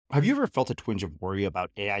Have you ever felt a twinge of worry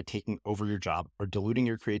about AI taking over your job or diluting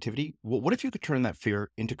your creativity? Well, what if you could turn that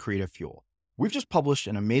fear into creative fuel? We've just published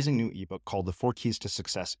an amazing new ebook called The Four Keys to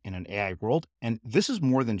Success in an AI World, and this is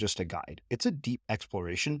more than just a guide. It's a deep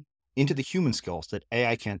exploration into the human skills that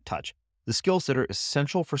AI can't touch, the skills that are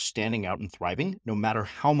essential for standing out and thriving, no matter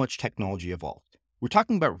how much technology evolves. We're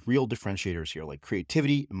talking about real differentiators here, like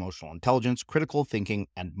creativity, emotional intelligence, critical thinking,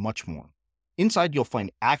 and much more. Inside, you'll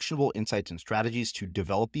find actionable insights and strategies to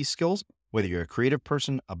develop these skills, whether you're a creative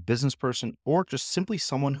person, a business person, or just simply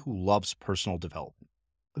someone who loves personal development.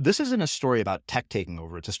 This isn't a story about tech taking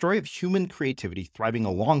over. It's a story of human creativity thriving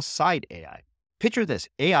alongside AI. Picture this,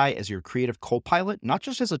 AI as your creative co-pilot, not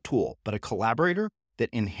just as a tool, but a collaborator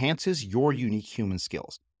that enhances your unique human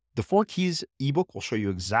skills. The Four Keys ebook will show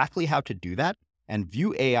you exactly how to do that and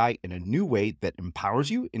view AI in a new way that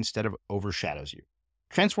empowers you instead of overshadows you.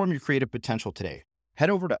 Transform your creative potential today. Head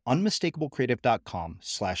over to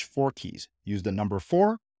unmistakablecreative.com/4keys. Use the number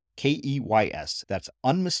 4, KEYS. That's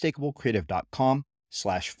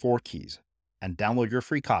unmistakablecreative.com/4keys and download your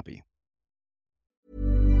free copy.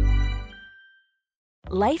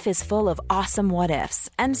 Life is full of awesome what-ifs,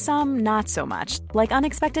 and some not so much, like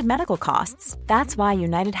unexpected medical costs. That's why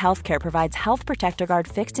United Healthcare provides Health Protector Guard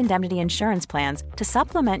fixed indemnity insurance plans to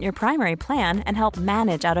supplement your primary plan and help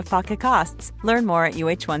manage out-of-pocket costs. Learn more at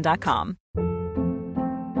uh1.com.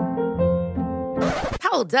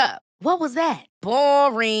 Hold up. What was that?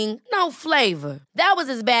 Boring. No flavor. That was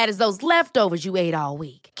as bad as those leftovers you ate all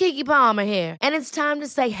week. Keke Palmer here, and it's time to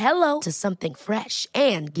say hello to something fresh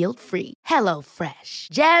and guilt-free. Hello Fresh.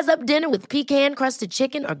 Jazz up dinner with pecan-crusted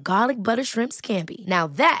chicken or garlic butter shrimp scampi. Now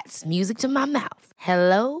that's music to my mouth.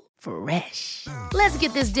 Hello Fresh. Let's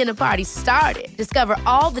get this dinner party started. Discover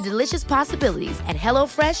all the delicious possibilities at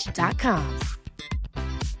hellofresh.com.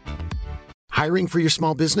 Hiring for your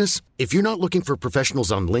small business? If you're not looking for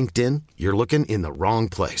professionals on LinkedIn, you're looking in the wrong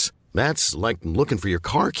place. That's like looking for your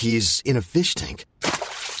car keys in a fish tank.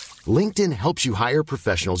 LinkedIn helps you hire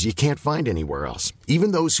professionals you can't find anywhere else,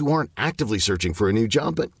 even those who aren't actively searching for a new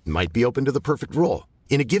job but might be open to the perfect role.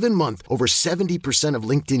 In a given month, over 70% of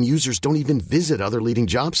LinkedIn users don't even visit other leading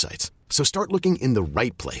job sites. So start looking in the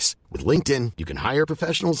right place. With LinkedIn, you can hire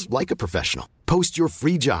professionals like a professional. Post your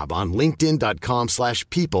free job on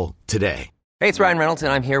linkedin.com/people today. Hey, it's Ryan Reynolds,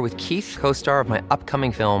 and I'm here with Keith, co-star of my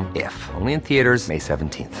upcoming film, If, only in theaters May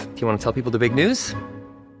 17th. Do you want to tell people the big news?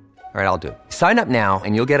 All right, I'll do it. Sign up now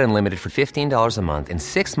and you'll get unlimited for $15 a month and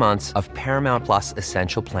 6 months of Paramount Plus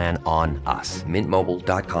Essential Plan on us.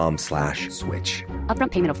 MintMobile.com/switch.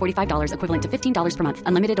 Upfront payment of $45 equivalent to $15 per month.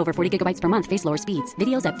 Unlimited over 40 gigabytes per month. Face lower speeds.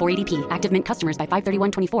 Videos at 480p. Active Mint customers by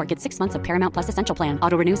 531.24 get 6 months of Paramount Plus Essential Plan.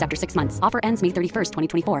 Auto renews after 6 months. Offer ends May 31st,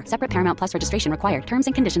 2024. Separate Paramount Plus registration required. Terms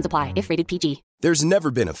and conditions apply if rated PG. There's never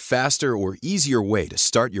been a faster or easier way to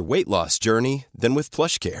start your weight loss journey than with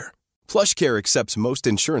PlushCare. PlushCare accepts most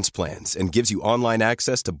insurance plans and gives you online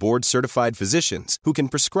access to board-certified physicians who can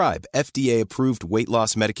prescribe FDA-approved weight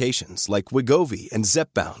loss medications like Wegovy and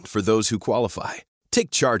Zepbound for those who qualify.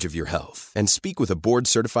 Take charge of your health and speak with a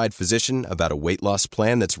board-certified physician about a weight loss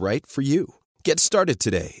plan that's right for you. Get started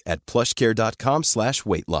today at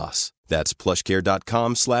plushcare.com/weight-loss. That's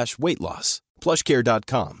plushcare.com/weight-loss.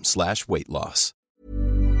 plushcare.com/weight-loss.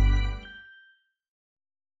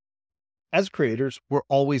 As creators, we're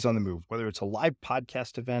always on the move. Whether it's a live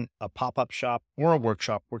podcast event, a pop-up shop, or a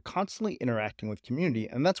workshop, we're constantly interacting with community,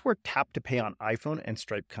 and that's where Tap to Pay on iPhone and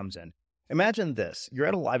Stripe comes in. Imagine this. You're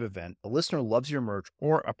at a live event, a listener loves your merch,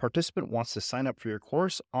 or a participant wants to sign up for your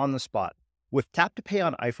course on the spot. With Tap to Pay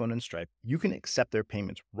on iPhone and Stripe, you can accept their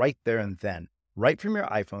payments right there and then, right from your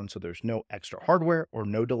iPhone, so there's no extra hardware or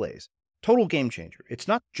no delays. Total game changer. It's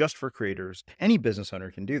not just for creators. Any business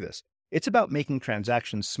owner can do this. It's about making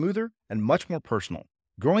transactions smoother and much more personal,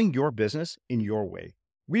 growing your business in your way.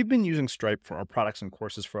 We've been using Stripe for our products and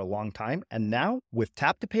courses for a long time, and now with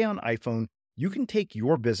Tap to Pay on iPhone, you can take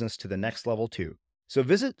your business to the next level too. So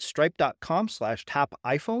visit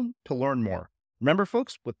stripe.com/tapiphone to learn more. Remember,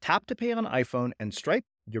 folks, with Tap to Pay on iPhone and Stripe,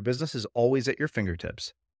 your business is always at your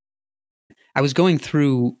fingertips. I was going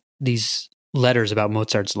through these letters about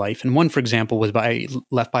Mozart's life, and one, for example, was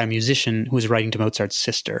left by a musician who was writing to Mozart's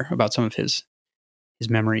sister about some of his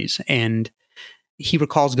memories. And he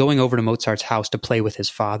recalls going over to Mozart's house to play with his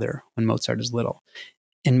father when Mozart is little.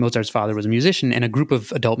 And Mozart's father was a musician, and a group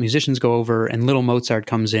of adult musicians go over, and little Mozart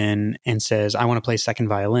comes in and says, "I want to play second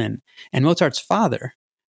violin." And Mozart's father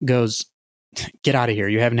goes, "Get out of here.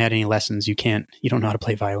 You haven't had any lessons. You don't know how to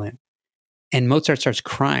play violin." And Mozart starts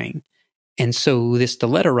crying. And so the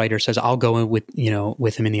letter writer says, "I'll go in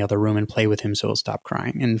with him in the other room and play with him so he'll stop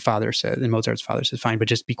crying." And Mozart's father says, "Fine, but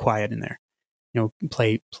just be quiet in there."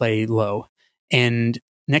 play low. And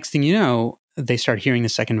next thing you know, they start hearing the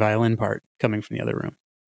second violin part coming from the other room.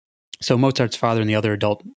 So Mozart's father and the other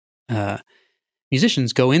adult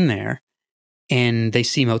musicians go in there, and they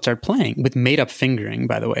see Mozart playing with made up fingering,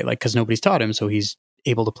 by the way, like, because nobody's taught him, so he's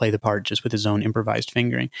able to play the part just with his own improvised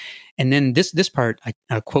fingering. And then this part,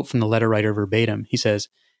 I quote from the letter writer verbatim. He says,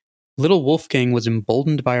 "Little Wolfgang was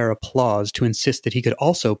emboldened by our applause to insist that he could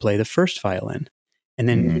also play the first violin." And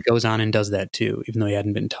then he goes on and does that too, even though he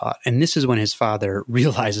hadn't been taught. And this is when his father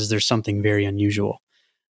realizes there's something very unusual.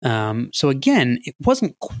 So again, it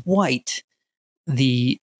wasn't quite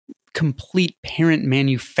the complete parent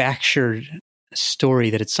manufactured story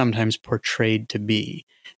that it's sometimes portrayed to be.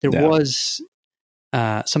 There was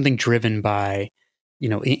something driven by,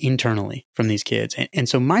 internally from these kids. And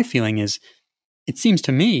so my feeling is, it seems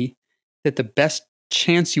to me that the best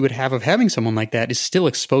chance you would have of having someone like that is still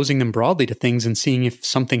exposing them broadly to things and seeing if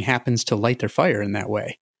something happens to light their fire in that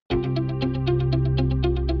way.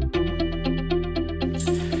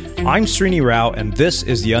 I'm Srini Rao, and this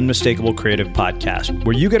is the Unmistakable Creative Podcast,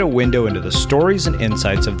 where you get a window into the stories and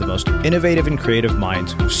insights of the most innovative and creative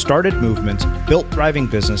minds who've started movements, built thriving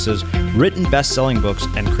businesses, written best-selling books,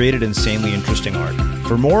 and created insanely interesting art.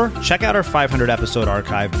 For more, check out our 500-episode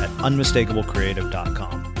archive at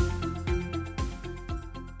unmistakablecreative.com.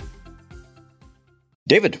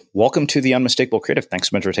 David, welcome to the Unmistakable Creative. Thanks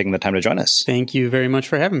so much for taking the time to join us. Thank you very much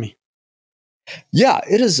for having me. Yeah,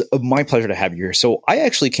 it is my pleasure to have you here. So I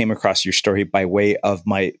actually came across your story by way of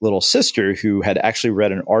my little sister, who had actually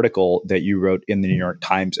read an article that you wrote in the New York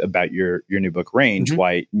Times about your new book, Range,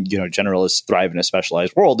 why generalists thrive in a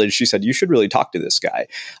specialized world. And she said, you should really talk to this guy.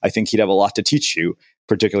 I think he'd have a lot to teach you,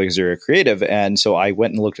 particularly because you're a creative. And so I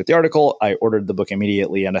went and looked at the article. I ordered the book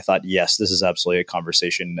immediately. And I thought, yes, this is absolutely a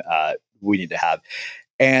conversation we need to have.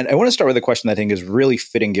 And I want to start with a question that I think is really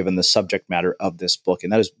fitting given the subject matter of this book.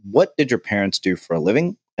 And that is, what did your parents do for a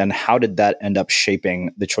living? And how did that end up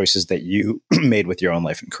shaping the choices that you made with your own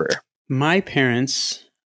life and career? My parents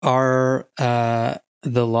are the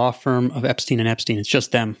law firm of Epstein and Epstein. It's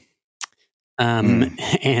just them.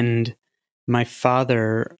 And my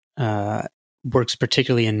father works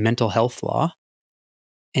particularly in mental health law,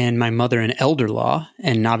 and my mother in elder law.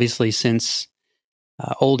 And obviously, since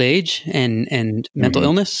old age and mental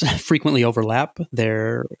illness frequently overlap,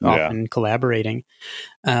 they're often collaborating.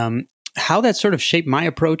 How that sort of shaped my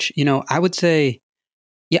approach, I would say,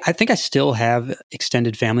 I think I still have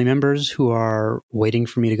extended family members who are waiting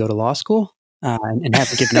for me to go to law school and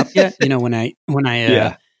haven't given up yet. When I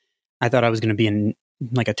thought I was going to be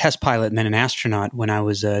like a test pilot and then an astronaut when I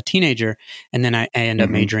was a teenager, and then I ended up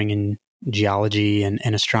majoring in geology and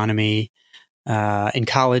astronomy. In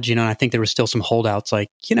college, and I think there was still some holdouts, like,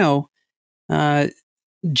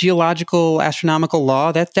 geological, astronomical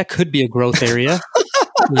law, that could be a growth area.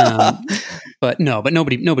 But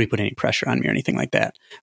nobody put any pressure on me or anything like that.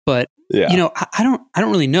 But, I don't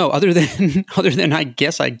really know, other than I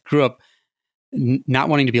guess I grew up not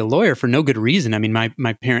wanting to be a lawyer for no good reason. I mean,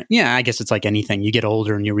 my parent, I guess it's like anything. You get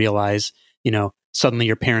older and you realize, suddenly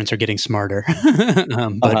your parents are getting smarter,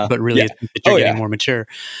 but really it's that you're getting more mature.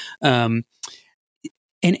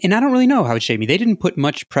 And I don't really know how it shaped me. They didn't put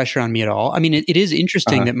much pressure on me at all. I mean, it is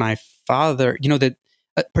interesting that my father,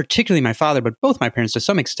 particularly my father, but both my parents to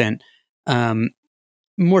some extent,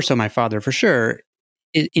 more so my father for sure,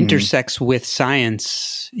 it intersects with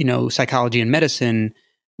science, psychology and medicine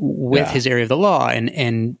with his area of the law.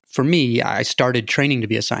 And for me, I started training to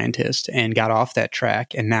be a scientist and got off that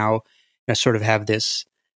track. And now I sort of have this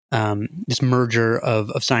merger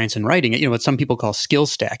of science and writing, what some people call skill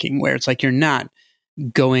stacking, where it's like you're not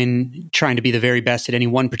trying to be the very best at any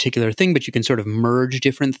one particular thing, but you can sort of merge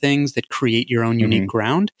different things that create your own unique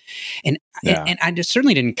ground. And I just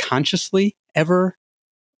certainly didn't consciously ever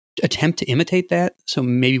attempt to imitate that. So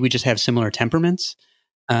maybe we just have similar temperaments.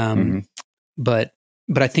 But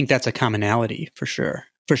I think that's a commonality for sure.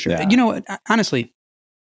 For sure. Yeah. Honestly,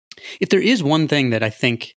 if there is one thing that I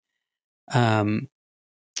think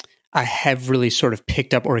I have really sort of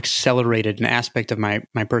picked up or accelerated an aspect of my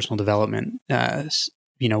personal development,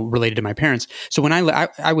 related to my parents. So when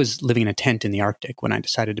I was living in a tent in the Arctic when I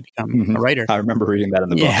decided to become a writer. I remember reading that in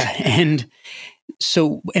the book. Yeah. And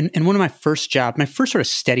so, and one of my first sort of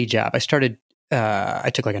steady job, I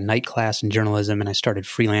took like a night class in journalism, and I started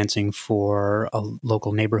freelancing for a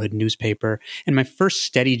local neighborhood newspaper. And my first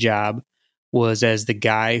steady job was as the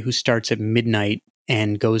guy who starts at midnight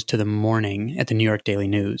and goes to the morning at the New York Daily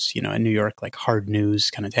News, a New York, like hard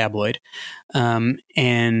news kind of tabloid.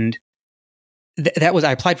 And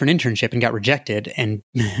I applied for an internship and got rejected, and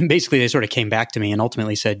basically they sort of came back to me and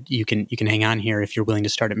ultimately said, you can hang on here if you're willing to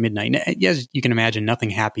start at midnight. And yes, you can imagine, nothing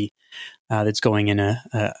happy that's going in a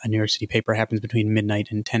New York City paper happens between midnight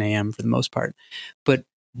and 10 a.m. for the most part. But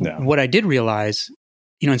what I did realize,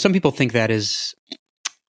 and some people think that is,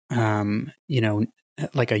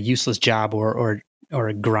 like a useless job or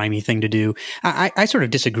a grimy thing to do. I sort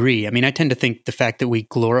of disagree. I mean, I tend to think the fact that we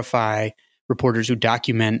glorify reporters who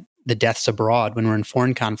document the deaths abroad when we're in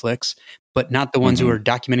foreign conflicts, but not the ones who are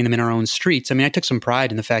documenting them in our own streets. I mean, I took some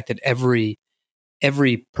pride in the fact that every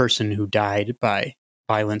person who died by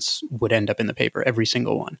violence would end up in the paper, every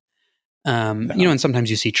single one. And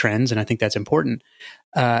sometimes you see trends, and I think that's important.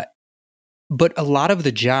 But a lot of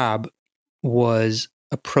the job was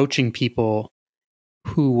approaching people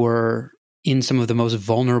who were in some of the most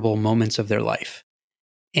vulnerable moments of their life.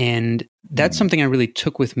 And that's something I really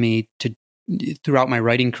took with me throughout my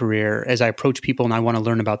writing career as I approach people and I want to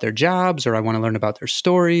learn about their jobs or I want to learn about their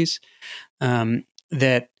stories,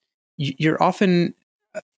 that you're often,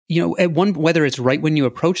 whether it's right when you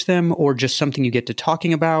approach them or just something you get to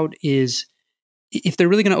talking about, is if they're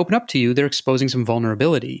really going to open up to you, they're exposing some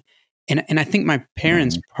vulnerability. And I think my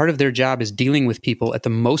parents, part of their job is dealing with people at the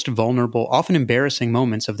most vulnerable, often embarrassing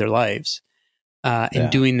moments of their lives,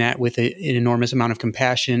 and doing that with an enormous amount of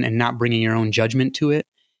compassion and not bringing your own judgment to it.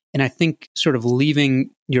 And I think sort of leaving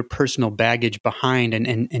your personal baggage behind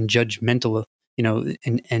and judgmental,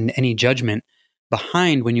 and any judgment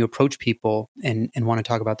behind when you approach people and want to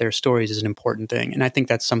talk about their stories is an important thing. And I think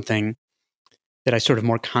that's something that I sort of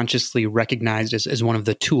more consciously recognized as one of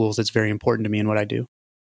the tools that's very important to me in what I do.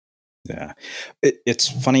 Yeah. It's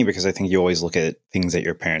funny because I think you always look at things that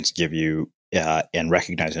your parents give you and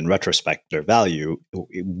recognize in retrospect their value,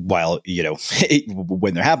 while,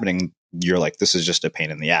 when they're happening, you're like, this is just a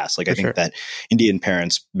pain in the ass. Like, I think that Indian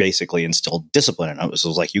parents basically instilled discipline in us. It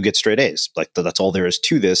was like, you get straight A's. Like, that's all there is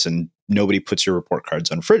to this. And nobody puts your report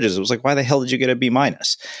cards on fridges. It was like, why the hell did you get a B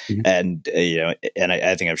minus? And, and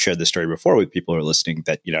I think I've shared this story before with people who are listening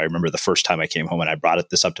that, I remember the first time I came home and I brought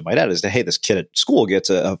this up to my dad is that, hey, this kid at school gets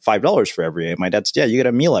a $5 for every day. And my dad said, yeah, you get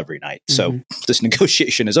a meal every night. So this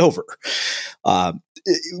negotiation is over.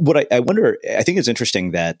 What I wonder, I think it's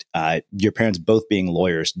interesting that your parents, both being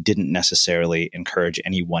lawyers, didn't necessarily encourage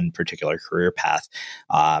any one particular career path,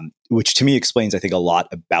 which to me explains, I think, a lot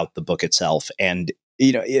about the book itself. And,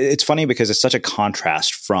 it's funny because it's such a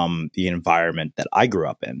contrast from the environment that I grew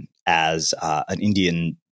up in as an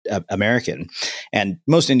Indian American. And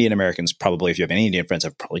most Indian Americans, probably, if you have any Indian friends,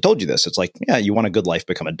 have probably told you this. It's like, yeah, you want a good life,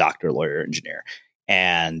 become a doctor, lawyer, engineer.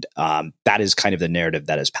 And that is kind of the narrative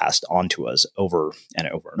that is passed on to us over and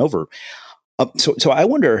over and over. So I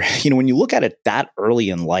wonder, when you look at it that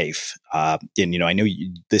early in life, and, I know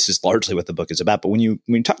this is largely what the book is about, but when you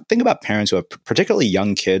think about parents who have particularly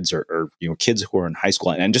young kids or kids who are in high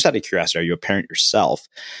school, and just out of curiosity, are you a parent yourself?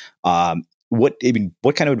 What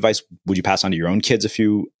kind of advice would you pass on to your own kids if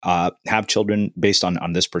you have children based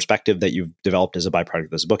on this perspective that you've developed as a byproduct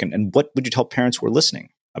of this book? And what would you tell parents who are listening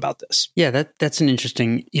about this? Yeah, that's an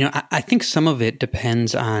interesting, I think some of it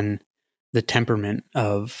depends on the temperament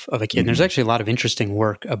of a kid. And there's actually a lot of interesting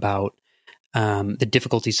work about the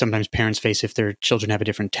difficulties sometimes parents face if their children have a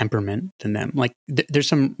different temperament than them. Like there's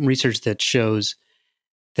some research that shows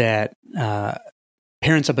that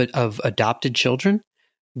parents of adopted children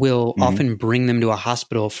will often bring them to a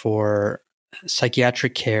hospital for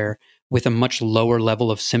psychiatric care with a much lower level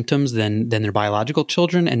of symptoms than their biological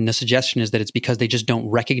children. And the suggestion is that it's because they just don't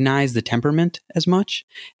recognize the temperament as much.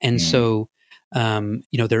 And so,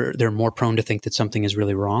 they're more prone to think that something is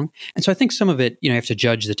really wrong. And so I think some of it, you have to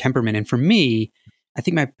judge the temperament. And for me, I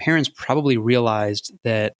think my parents probably realized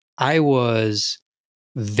that I was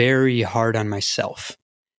very hard on myself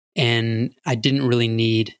and I didn't really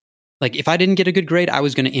need, like, if I didn't get a good grade, I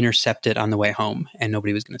was going to intercept it on the way home and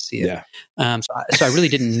nobody was going to see it. Yeah. So I really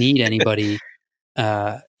didn't need anybody,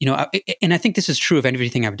 and I think this is true of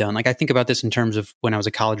everything I've done. Like, I think about this in terms of when I was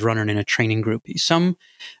a college runner and in a training group.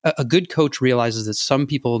 A good coach realizes that some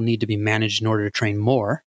people need to be managed in order to train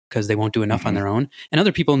more because they won't do enough on their own. And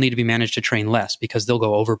other people need to be managed to train less because they'll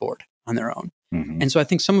go overboard on their own. And so I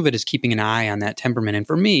think some of it is keeping an eye on that temperament. And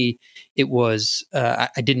for me, it was, I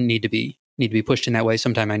didn't need to be pushed in that way.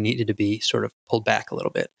 Sometimes I needed to be sort of pulled back a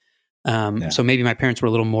little bit. So maybe my parents were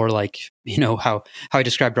a little more like, how I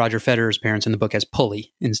described Roger Federer's parents in the book as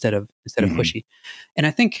pulley instead of pushy. And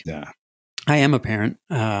I think I am a parent.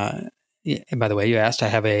 And by the way, you asked, I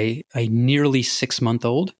have a nearly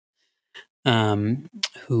 6-month-old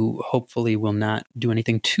who hopefully will not do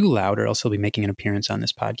anything too loud or else he'll be making an appearance on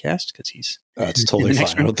this podcast because he's that's totally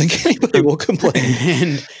fine. I don't think anybody will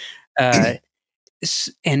complain. And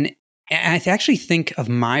and I actually think of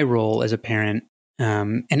my role as a parent,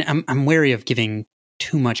 and I'm wary of giving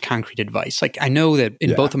too much concrete advice. Like I know that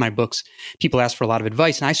in both of my books, people ask for a lot of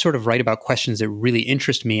advice, and I sort of write about questions that really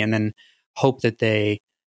interest me, and then hope that they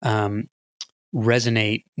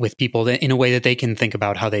resonate with people in a way that they can think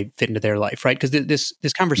about how they fit into their life, right? Because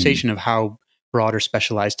this conversation of how broad or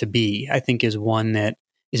specialized to be, I think, is one that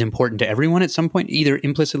is important to everyone at some point, either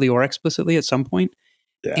implicitly or explicitly at some point.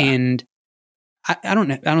 Yeah. And I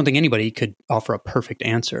don't think anybody could offer a perfect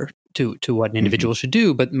answer to what an individual should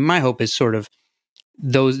do. But my hope is sort of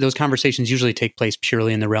those conversations usually take place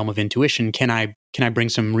purely in the realm of intuition. Can I bring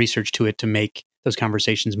some research to it to make those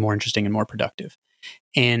conversations more interesting and more productive?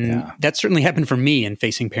 And that certainly happened for me in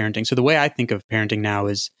facing parenting. So the way I think of parenting now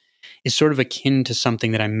is sort of akin to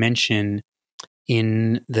something that I mention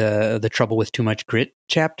in the Trouble with Too Much Grit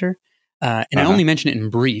chapter. And I only mention it in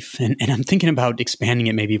brief, and I'm thinking about expanding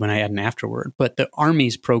it maybe when I add an afterword. But the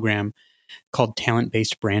Army's program called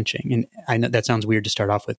talent-based branching, and I know that sounds weird to start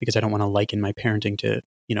off with because I don't want to liken my parenting to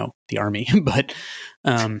the Army, but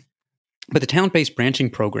the talent-based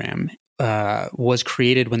branching program was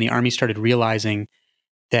created when the Army started realizing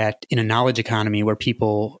that in a knowledge economy where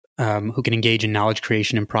people who can engage in knowledge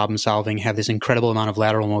creation and problem solving have this incredible amount of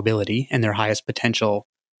lateral mobility, and their highest potential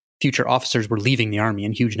future officers were leaving the Army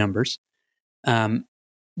in huge numbers.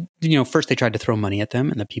 First they tried to throw money at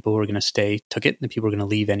them, and the people who were going to stay took it, and the people who were going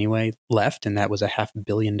to leave anyway left, and that was $500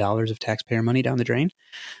 million of taxpayer money down the drain.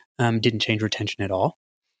 Didn't change retention at all.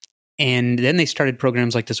 And then they started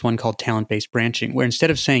programs like this one called talent-based branching, where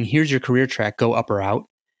instead of saying, here's your career track, go up or out,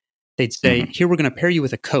 they'd say, here, we're going to pair you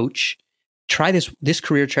with a coach, try this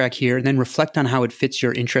career track here, and then reflect on how it fits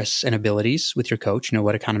your interests and abilities with your coach,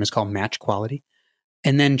 what economists call match quality.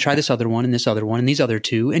 And then try this other one and this other one and these other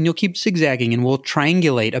two, and you'll keep zigzagging and we'll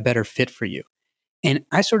triangulate a better fit for you. And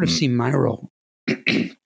I sort of see my role,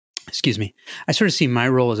 excuse me, I sort of see my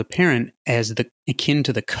role as a parent as akin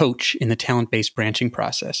to the coach in the talent-based branching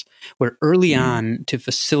process, where early on to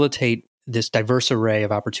facilitate this diverse array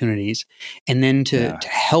of opportunities, and then to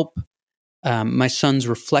help my son's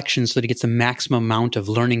reflections so that he gets the maximum amount of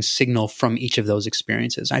learning signal from each of those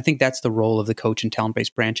experiences. I think that's the role of the coach in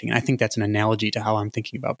talent-based branching. And I think that's an analogy to how I'm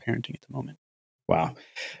thinking about parenting at the moment. Wow.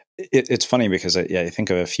 It's funny because I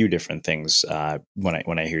think of a few different things when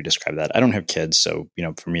I hear you describe that. I don't have kids, so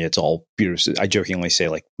for me it's all beautiful. I jokingly say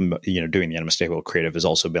doing the Unmistakable Creative has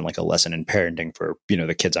also been like a lesson in parenting for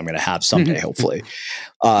the kids I'm going to have someday, hopefully.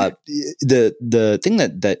 The thing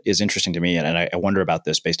that is interesting to me, and I wonder about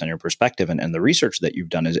this based on your perspective and the research that you've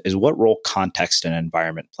done, is what role context and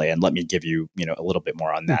environment play. And let me give you a little bit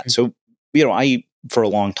more on that. So I, for a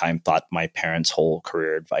long time, thought my parents' whole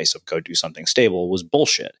career advice of go do something stable was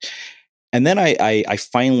bullshit. And then I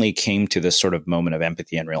finally came to this sort of moment of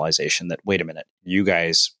empathy and realization that, wait a minute, you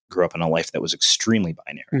guys grew up in a life that was extremely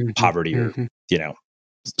binary, poverty or,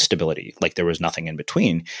 stability. Like there was nothing in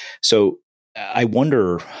between. So I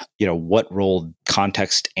wonder, what role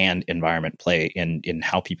context and environment play in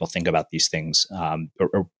how people think about these things,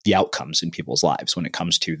 or the outcomes in people's lives when it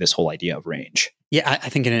comes to this whole idea of range. Yeah, I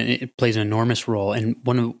think it plays an enormous role. And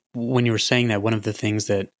when you were saying that, one of the things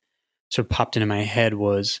that sort of popped into my head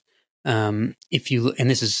was, if you, and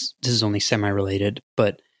this is only semi-related,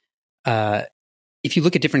 but if you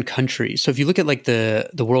look at different countries, so if you look at like the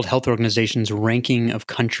World Health Organization's ranking of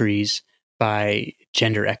countries by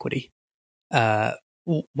gender equity,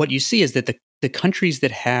 what you see is that the countries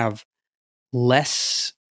that have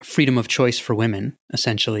less freedom of choice for women,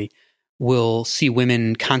 essentially, will see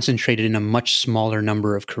women concentrated in a much smaller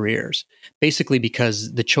number of careers, basically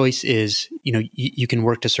because the choice is, you can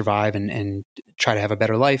work to survive and try to have a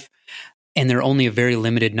better life. And there are only a very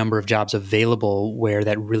limited number of jobs available where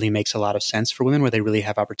that really makes a lot of sense for women, where they really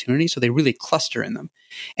have opportunity. So they really cluster in them.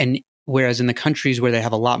 And whereas in the countries where they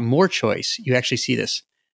have a lot more choice, you actually see this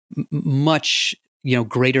much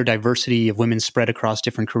greater diversity of women spread across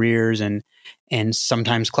different careers and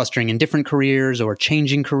sometimes clustering in different careers or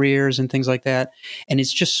changing careers and things like that. And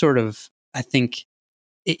it's just sort of, I think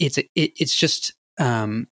it's just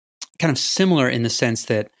kind of similar in the sense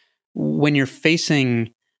that when you're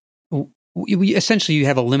facing, essentially you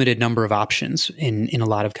have a limited number of options in a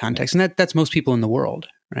lot of contexts, and that's most people in the world,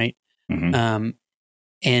 right?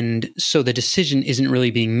 And so the decision isn't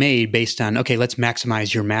really being made based on, okay, let's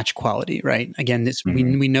maximize your match quality, right? Again,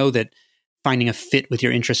 we know that finding a fit with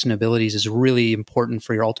your interests and abilities is really important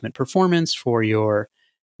for your ultimate performance, for your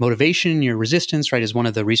motivation, your resistance, right? As one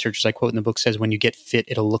of the researchers I quote in the book says, when you get fit,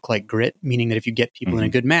 it'll look like grit, meaning that if you get people in a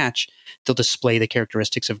good match, they'll display the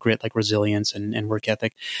characteristics of grit, like resilience and work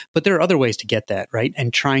ethic. But there are other ways to get that, right?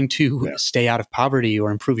 And trying to stay out of poverty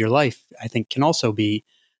or improve your life, I think, can also be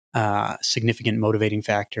a significant motivating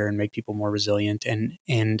factor and make people more resilient.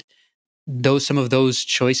 And some of those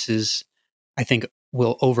choices, I think,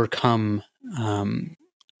 will overcome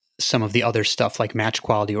some of the other stuff like match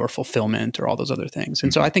quality or fulfillment or all those other things.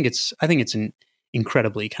 And so I think it's an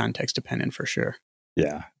incredibly context dependent for sure.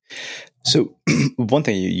 Yeah. So one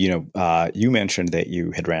thing, you mentioned that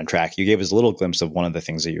you had ran track. You gave us a little glimpse of one of the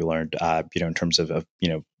things that you learned, in terms of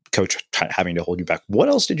coach having to hold you back. What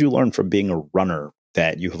else did you learn from being a runner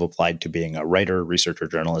that you have applied to being a writer, researcher,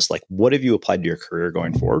 journalist? Like, what have you applied to your career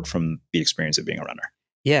going forward from the experience of being a runner?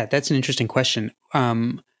 Yeah, that's an interesting question.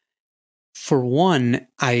 For one,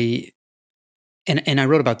 I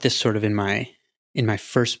wrote about this sort of in my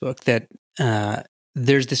first book, that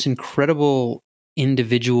there's this incredible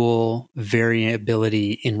individual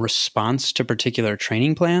variability in response to particular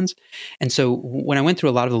training plans. And so when I went through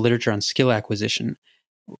a lot of the literature on skill acquisition,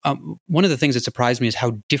 one of the things that surprised me is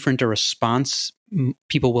how different a response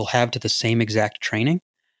people will have to the same exact training.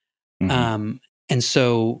 And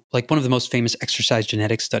so, like, one of the most famous exercise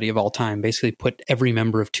genetics study of all time basically put every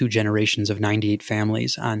member of 2 generations of 98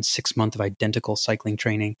 families on 6 months of identical cycling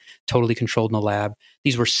training, totally controlled in the lab.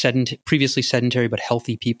 These were previously sedentary but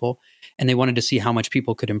healthy people, and they wanted to see how much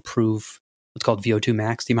people could improve what's called VO2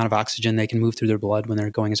 max, the amount of oxygen they can move through their blood when they're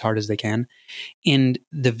going as hard as they can. And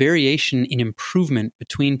the variation in improvement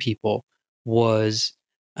between people was,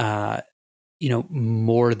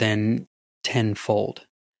 more than tenfold.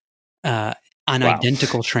 On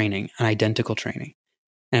identical training. And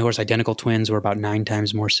of course, identical twins were about 9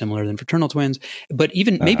 times more similar than fraternal twins. But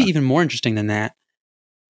maybe even more interesting than that,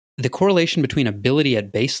 the correlation between ability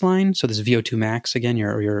at baseline, so this VO2 max, again,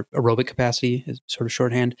 your aerobic capacity is sort of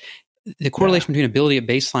shorthand, the correlation between ability at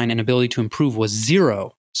baseline and ability to improve was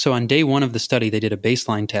 0. So on day 1 of the study, they did a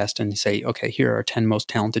baseline test and say, okay, here are 10 most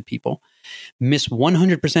talented people. Miss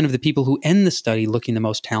 100% of the people who end the study looking the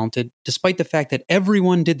most talented, despite the fact that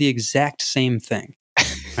everyone did the exact same thing,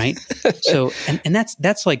 right? So, and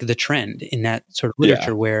that's like the trend in that sort of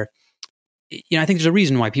literature where, I think there's a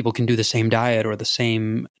reason why people can do the same diet or the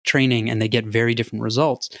same training and they get very different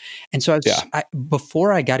results. And so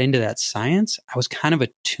before I got into that science, I was kind of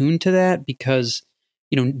attuned to that because,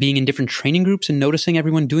 being in different training groups and noticing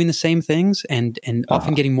everyone doing the same things and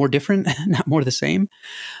often getting more different, not more the same.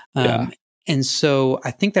 And so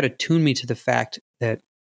I think that attuned me to the fact that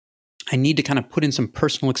I need to kind of put in some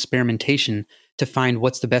personal experimentation to find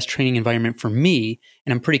what's the best training environment for me.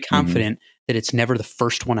 And I'm pretty confident that it's never the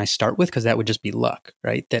first one I start with, because that would just be luck,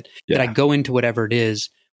 right? That I go into whatever it is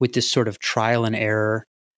with this sort of trial and error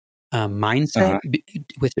mindset,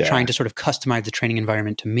 with trying to sort of customize the training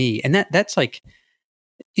environment to me. And that's like,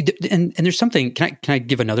 and there's something, can I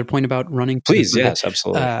give another point about running? Please, yes,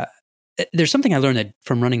 absolutely. There's something I learned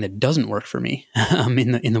from running that doesn't work for me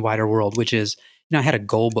in the wider world, which is, I had a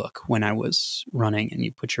goal book when I was running, and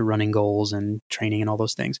you put your running goals and training and all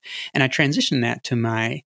those things. And I transitioned that to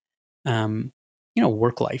my,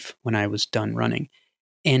 work life when I was done running.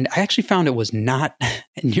 And I actually found it was not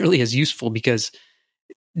nearly as useful, because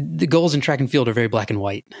the goals in track and field are very black and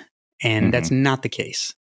white. And that's not the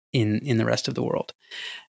case in the rest of the world.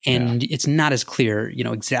 And it's not as clear,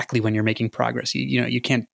 exactly when you're making progress. You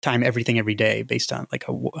can't time everything every day based on like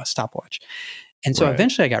a stopwatch. And so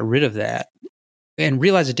eventually I got rid of that and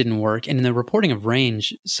realized it didn't work. And in the reporting of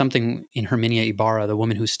range, something in Herminia Ibarra, the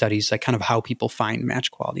woman who studies like kind of how people find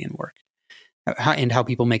match quality in work, and how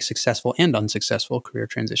people make successful and unsuccessful career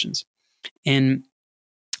transitions. And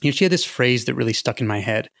she had this phrase that really stuck in my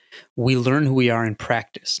head: "We learn who we are in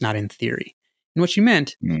practice, not in theory." And what she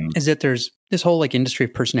meant is that there's this whole like industry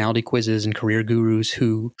of personality quizzes and career gurus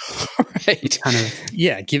who kind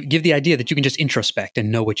of, give the idea that you can just introspect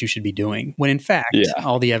and know what you should be doing. When in fact,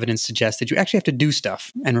 all the evidence suggests that you actually have to do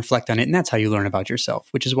stuff and reflect on it. And that's how you learn about yourself,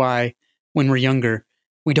 which is why when we're younger,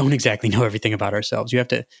 we don't exactly know everything about ourselves. You have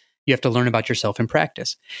to learn about yourself in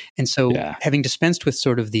practice. And so having dispensed with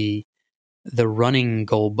sort of the running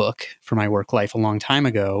goal book for my work life a long time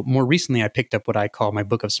ago, more recently I picked up what I call my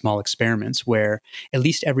book of small experiments, where at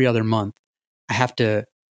least every other month I have to,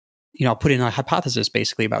 I'll put in a hypothesis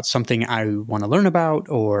basically about something I want to learn about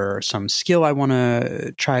or some skill I want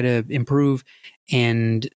to try to improve.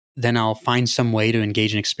 And then I'll find some way to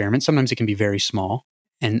engage in experiments. Sometimes it can be very small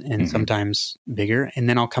and sometimes bigger. And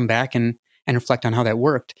then I'll come back and reflect on how that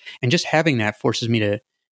worked. And just having that forces me to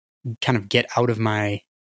kind of get out of my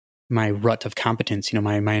my rut of competence,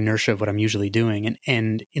 my inertia of what I'm usually doing.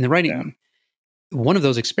 And in the writing, one of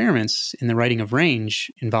those experiments in the writing of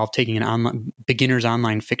Range involved taking an beginner's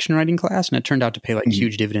online fiction writing class, and it turned out to pay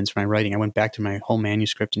huge dividends for my writing. I went back to my whole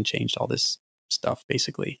manuscript and changed all this stuff,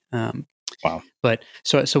 basically. Wow. But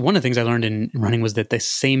so one of the things I learned in running was that the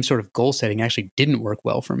same sort of goal setting actually didn't work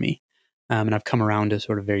well for me. And I've come around to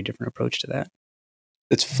sort of very different approach to that.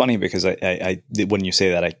 It's funny because I when you say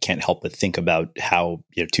that, I can't help but think about how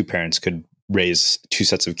two parents could raise two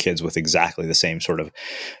sets of kids with exactly the same sort of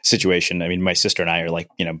situation. I mean, my sister and I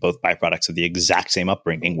are both byproducts of the exact same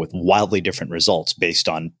upbringing with wildly different results based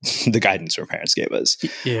on the guidance our parents gave us.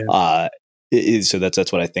 Yeah. So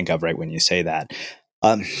that's what I think of right when you say that.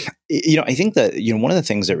 I think that, one of the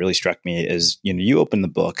things that really struck me is, you open the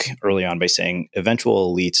book early on by saying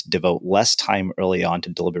eventual elites devote less time early on to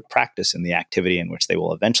deliberate practice in the activity in which they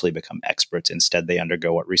will eventually become experts. Instead, they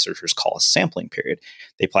undergo what researchers call a sampling period.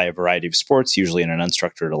 They play a variety of sports, usually in an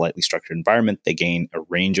unstructured or lightly structured environment. They gain a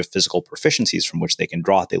range of physical proficiencies from which they can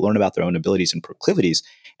draw. They learn about their own abilities and proclivities,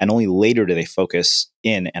 and only later do they focus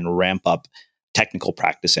in and ramp up technical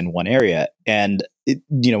practice in one area. And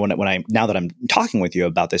now that I'm talking with you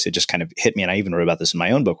about this, it just kind of hit me. And I even wrote about this in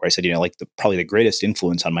my own book where I said, probably the greatest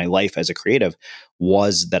influence on my life as a creative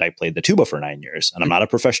was that I played the tuba for 9 years. And I'm not a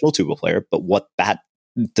professional tuba player, but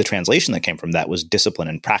the translation that came from that was discipline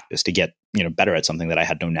and practice to get, better at something that I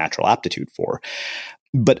had no natural aptitude for.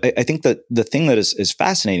 But I think that the thing that is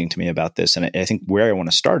fascinating to me about this, and I think where I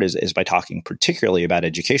want to start is by talking particularly about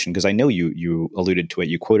education, because I know you alluded to it,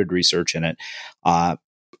 you quoted research in it.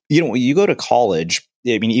 When you go to college,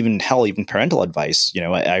 I mean, even parental advice,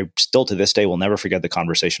 I still to this day will never forget the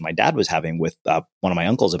conversation my dad was having with one of my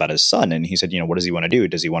uncles about his son. And he said, what does he want to do?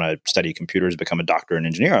 Does he want to study computers, become a doctor and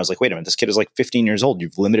engineer? I was like, wait a minute, this kid is 15 years old.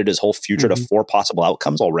 You've limited his whole future to 4 possible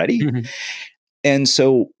outcomes already. Mm-hmm. And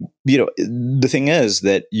so, the thing is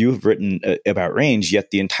that you've written about range, yet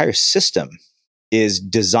the entire system is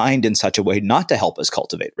designed in such a way not to help us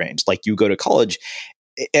cultivate range. Like you go to college,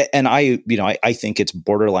 and I think it's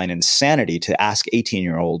borderline insanity to ask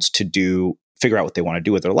 18-year-olds to figure out what they want to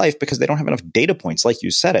do with their life because they don't have enough data points. Like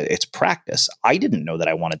you said, it's practice. I didn't know that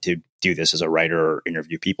I wanted to do this as a writer or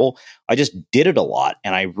interview people. I just did it a lot.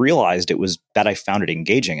 And I realized it was that I found it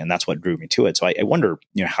engaging, and that's what drew me to it. So I wonder,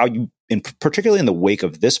 how you, particularly in the wake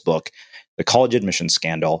of this book, the college admission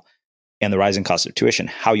scandal and the rising cost of tuition,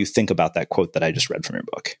 how you think about that quote that I just read from your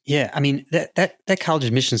book. Yeah. I mean, that college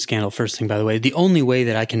admission scandal, first thing, by the way, the only way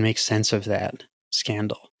that I can make sense of that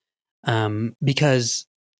scandal, because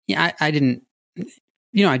I didn't,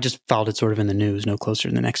 I just followed it sort of in the news, no closer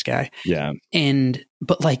than the next guy. Yeah.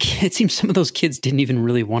 But it seems some of those kids didn't even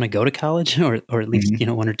really want to go to college, or at least,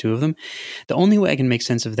 one or two of them. The only way I can make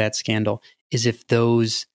sense of that scandal is if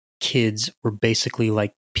those kids were basically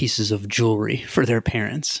like pieces of jewelry for their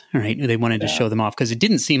parents, right? They wanted to show them off because it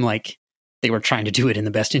didn't seem like they were trying to do it in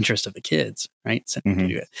the best interest of the kids, right? So, to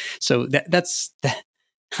do it. So that's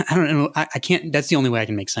I don't know. I can't. That's the only way I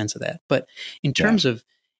can make sense of that. But in terms of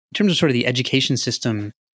sort of the education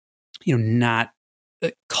system, not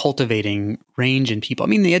cultivating range in people. I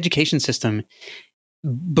mean, the education system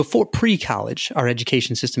before pre-college, our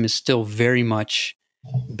education system is still very much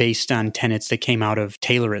based on tenets that came out of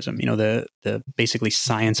Taylorism, the basically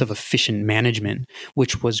science of efficient management,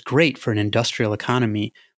 which was great for an industrial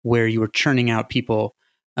economy where you were churning out people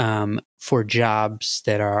for jobs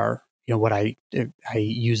that are, what I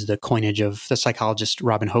use the coinage of the psychologist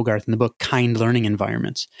Robin Hogarth in the book, kind learning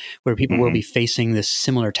environments, where people will be facing this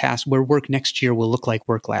similar task where work next year will look like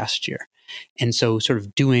work last year. And so sort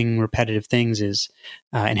of doing repetitive things is,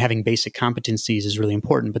 and having basic competencies is really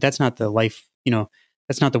important, but that's not the life,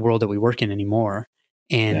 that's not the world that we work in anymore.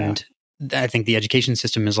 And I think the education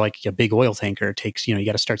system is like a big oil tanker. It takes, you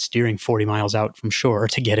got to start steering 40 miles out from shore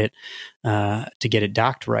to get it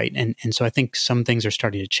docked right. And so I think some things are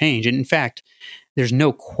starting to change. And in fact, there's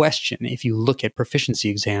no question, if you look at proficiency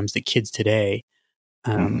exams, that kids today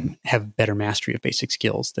have better mastery of basic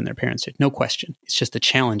skills than their parents did. No question. It's just the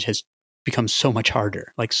challenge has become so much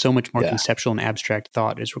harder, like so much more conceptual and abstract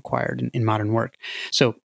thought is required in modern work.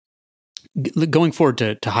 So going forward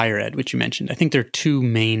to higher ed, which you mentioned, I think there are two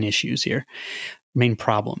main issues here, main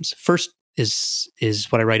problems. First is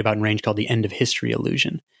what I write about in Range called the end of history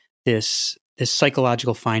illusion. This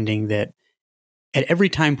psychological finding that at every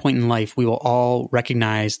time point in life, we will all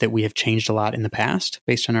recognize that we have changed a lot in the past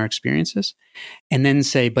based on our experiences, and then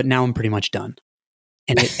say, but now I'm pretty much done.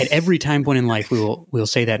 And at every time point in life, we'll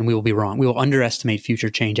say that, and we will be wrong. We will underestimate future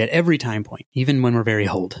change at every time point, even when we're very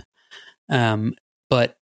old.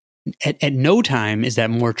 But At no time is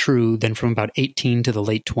that more true than from about 18 to the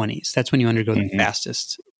late 20s. That's when you undergo the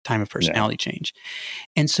fastest time of personality change.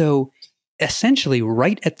 And so essentially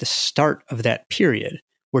right at the start of that period,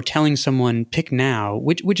 we're telling someone pick now,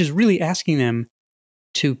 which is really asking them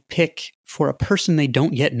to pick for a person they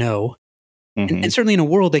don't yet know. And certainly in a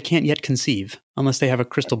world they can't yet conceive unless they have a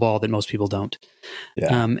crystal ball that most people don't.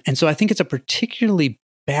 And so I think it's a particularly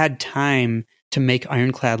bad time to make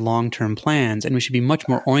ironclad long-term plans, and we should be much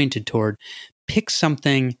more oriented toward pick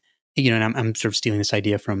something, and I'm sort of stealing this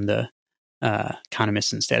idea from the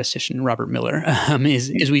economist and statistician Robert Miller,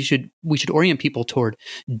 is we should orient people toward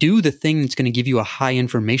do the thing that's going to give you a high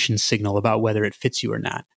information signal about whether it fits you or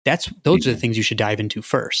not. Those are the things you should dive into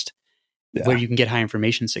first, where you can get high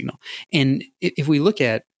information signal. And if we look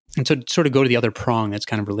at, and so sort of go to the other prong that's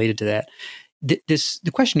kind of related to that,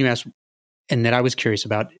 the question you asked, and that I was curious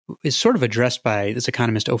about, is sort of addressed by this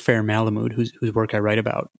economist Ofer Malamud, whose work I write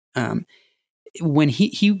about. When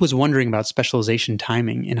he was wondering about specialization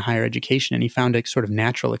timing in higher education, and he found a sort of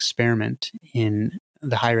natural experiment in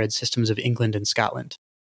the higher ed systems of England and Scotland.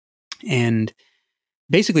 And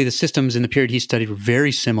basically the systems in the period he studied were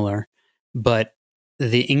very similar, but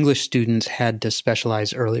the English students had to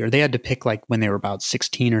specialize earlier. They had to pick, like when they were about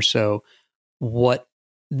 16 or so, what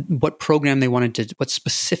program they wanted to, what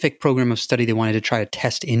specific program of study they wanted to try to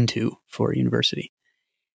test into for university.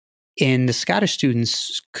 And the Scottish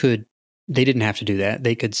students they didn't have to do that.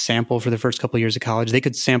 They could sample for the first couple of years of college. They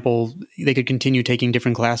could continue taking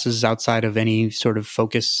different classes outside of any sort of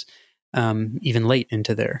focus, even late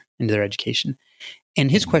into their education. And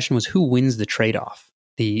his question was, who wins the trade-off?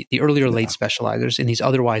 The early or late specializers in these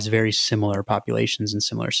otherwise very similar populations and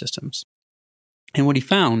similar systems. And what he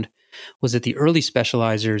found was that the early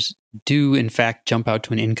specializers do, in fact, jump out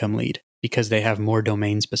to an income lead because they have more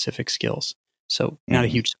domain-specific skills. So not a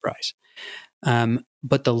huge surprise.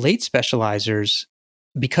 But the late specializers,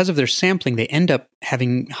 because of their sampling, they end up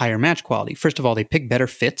having higher match quality. First of all, they pick better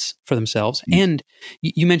fits for themselves. And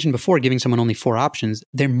you mentioned before giving someone only 4 options.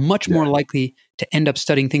 They're much more likely to end up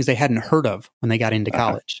studying things they hadn't heard of when they got into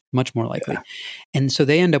college. Much more likely. And so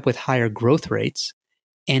they end up with higher growth rates.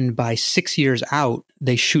 And by 6 years out,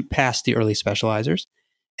 they shoot past the early specializers.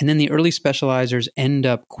 And then the early specializers end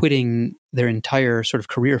up quitting their entire sort of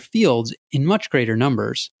career fields in much greater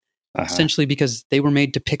numbers, essentially because they were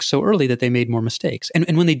made to pick so early that they made more mistakes.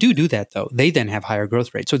 And when they do that, though, they then have higher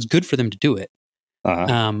growth rates. So it's good for them to do it.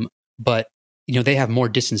 But they have more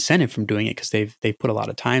disincentive from doing it because they've put a lot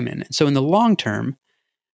of time in. And so in the long term,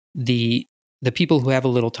 the people who have a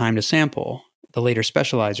little time to sample, the later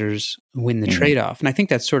specializers, win the trade-off. And I think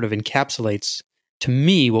that sort of encapsulates, to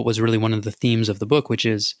me, what was really one of the themes of the book, which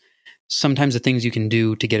is sometimes the things you can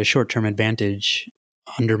do to get a short-term advantage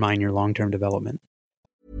undermine your long-term development.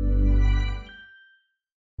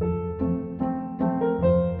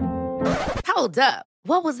 Hold up.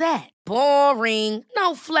 What was that? Boring.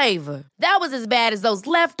 No flavor. That was as bad as those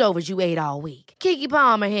leftovers you ate all week. Keke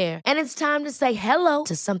Palmer here. And it's time to say hello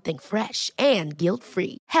to something fresh and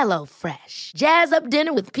guilt-free. Hello Fresh. Jazz up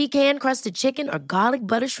dinner with pecan-crusted chicken or garlic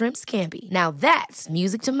butter shrimp scampi. Now that's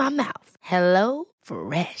music to my mouth. Hello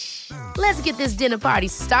Fresh. Let's get this dinner party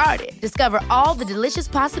started. Discover all the delicious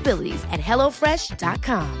possibilities at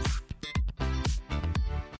HelloFresh.com.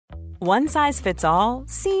 One size fits all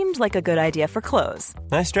seemed like a good idea for clothes.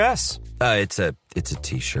 Nice dress. It's a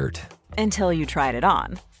t-shirt. Until you tried it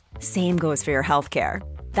on. Same goes for your healthcare.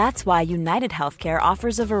 That's why United Healthcare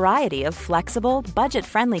offers a variety of flexible,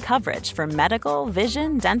 budget-friendly coverage for medical,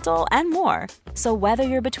 vision, dental, and more. So whether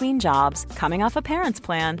you're between jobs, coming off a parent's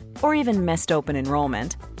plan, or even missed open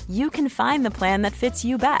enrollment, you can find the plan that fits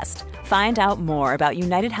you best. Find out more about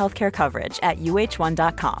United Healthcare coverage at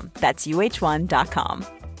uh1.com. That's uh1.com.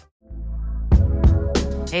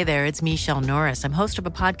 Hey there, it's Michelle Norris. I'm host of a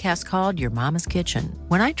podcast called Your Mama's Kitchen.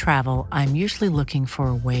 When I travel, I'm usually looking for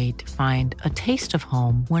a way to find a taste of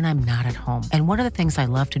home when I'm not at home. And one of the things I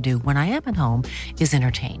love to do when I am at home is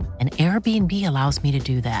entertain. And Airbnb allows me to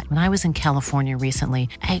do that. When I was in California recently,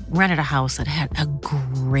 I rented a house that had a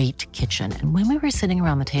great kitchen. And when we were sitting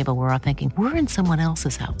around the table, we were all thinking, we're in someone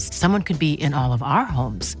else's house. Someone could be in all of our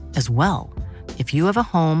homes as well. If you have a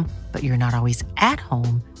home, but you're not always at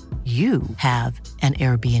home, you have an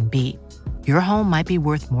Airbnb. Your home might be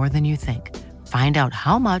worth more than you think. Find out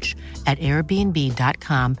how much at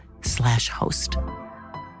airbnb.com/host.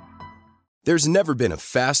 There's never been a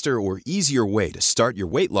faster or easier way to start your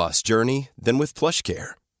weight loss journey than with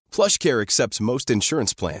PlushCare. PlushCare accepts most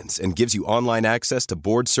insurance plans and gives you online access to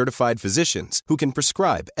board-certified physicians who can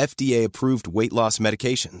prescribe FDA-approved weight loss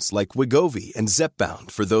medications like Wegovy and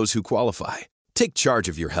Zepbound for those who qualify. Take charge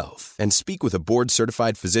of your health and speak with a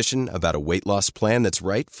board-certified physician about a weight loss plan that's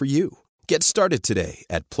right for you. Get started today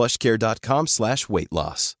at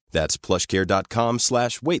plushcare.com/weight-loss. That's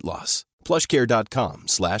plushcare.com/weight-loss.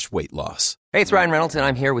 plushcare.com/weight-loss. Hey, it's Ryan Reynolds, and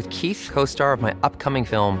I'm here with Keith, co-star of my upcoming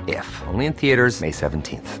film, If, only in theaters May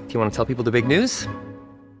 17th. Do you want to tell people the big news?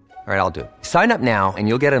 All right, I'll do it. Sign up now and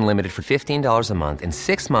you'll get unlimited for $15 a month and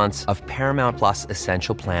 6 months of Paramount Plus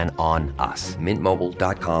Essential Plan on us.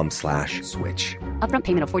 Mintmobile.com/switch. Upfront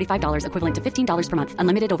payment of $45 equivalent to $15 per month.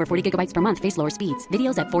 Unlimited over 40 gigabytes per month. Face lower speeds.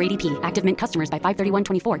 Videos at 480p. Active Mint customers by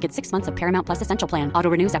 531.24 get 6 months of Paramount Plus Essential Plan.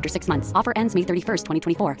 Auto renews after 6 months. Offer ends May 31st,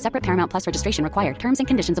 2024. Separate Paramount Plus registration required. Terms and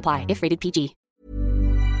conditions apply if rated PG.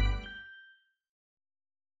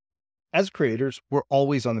 As creators, we're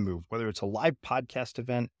always on the move. Whether it's a live podcast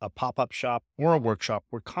event, a pop-up shop, or a workshop,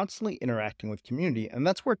 we're constantly interacting with community, and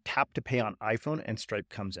that's where Tap to Pay on iPhone and Stripe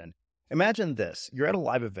comes in. Imagine this. You're at a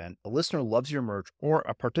live event, a listener loves your merch, or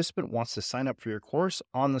a participant wants to sign up for your course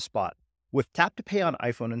on the spot. With Tap to Pay on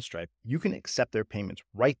iPhone and Stripe, you can accept their payments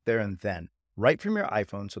right there and then, right from your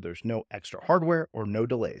iPhone, so there's no extra hardware or no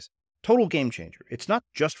delays. Total game changer. It's not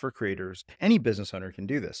just for creators. Any business owner can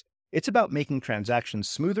do this. It's about making transactions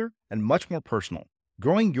smoother and much more personal,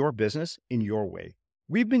 growing your business in your way.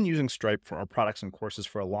 We've been using Stripe for our products and courses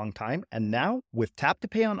for a long time, and now with Tap to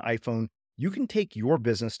Pay on iPhone, you can take your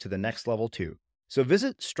business to the next level too. So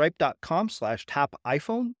visit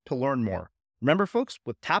stripe.com/tapiphone to learn more. Remember, folks,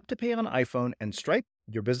 with Tap to Pay on iPhone and Stripe,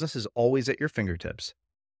 your business is always at your fingertips.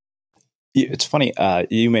 It's funny.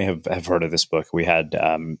 You may have heard of this book. We had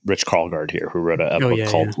Rich Karlgaard here, who wrote a book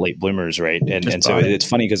called Late Bloomers, right? And so it's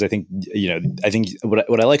funny because I think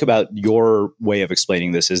what I like about your way of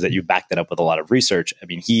explaining this is that you backed it up with a lot of research. I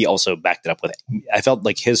mean, he also backed it up with. I felt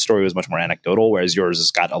like his story was much more anecdotal, whereas yours has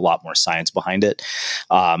got a lot more science behind it.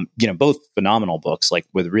 Both phenomenal books, like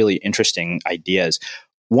with really interesting ideas.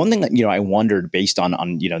 One thing that, I wondered based on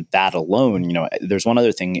that alone, there's one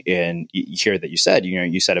other thing in here that you said,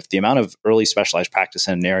 you said if the amount of early specialized practice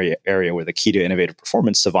in an area where the key to innovative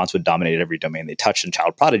performance, savants would dominate every domain they touched and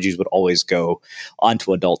child prodigies would always go on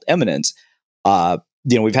to adult eminence.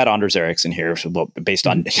 We've had Anders Ericsson here. So, based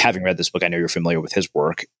on having read this book, I know you're familiar with his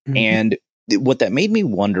work. Mm-hmm. And what that made me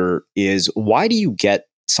wonder is, why do you get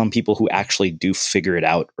some people who actually do figure it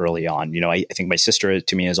out early on? I think my sister,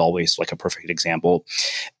 to me, is always like a perfect example.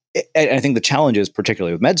 I think the challenge is,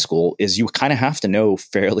 particularly with med school, is you kind of have to know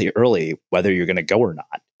fairly early whether you're going to go or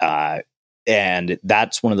not. And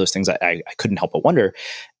that's one of those things I couldn't help but wonder.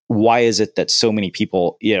 Why is it that so many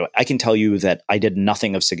people, I can tell you that I did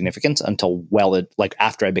nothing of significance until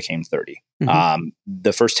after I became 30. Mm-hmm.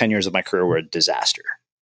 The first 10 years of my career were a disaster.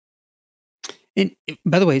 And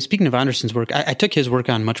by the way, speaking of Anderson's work, I took his work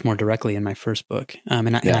on much more directly in my first book,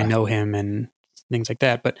 and I know him and things like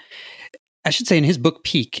that. But I should say, in his book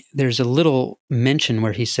Peak, there's a little mention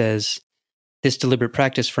where he says this deliberate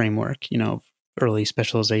practice framework, early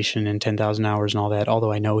specialization in 10,000 hours and all that.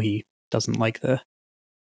 Although I know he doesn't like the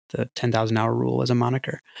 10,000 hour rule as a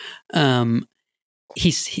moniker.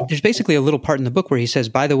 There's basically a little part in the book where he says,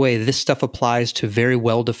 by the way, this stuff applies to very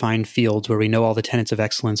well-defined fields where we know all the tenets of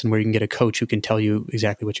excellence and where you can get a coach who can tell you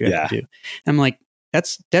exactly what you have to do. And I'm like,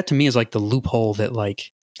 that to me is like the loophole that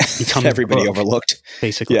becomes everybody overlooked,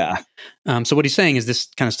 basically. Yeah. So what he's saying is this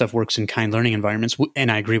kind of stuff works in kind learning environments,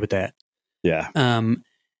 and I agree with that. Yeah.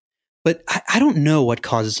 But I don't know what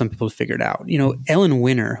causes some people to figure it out. Ellen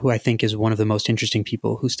Winner, who I think is one of the most interesting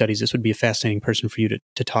people who studies this, would be a fascinating person for you to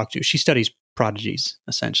talk to. She studies prodigies,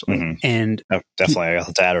 essentially. Mm-hmm. And definitely, I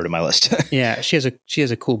got to add her to my list. Yeah, she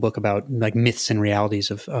has a cool book about myths and realities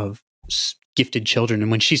of gifted children. And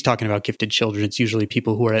when she's talking about gifted children, it's usually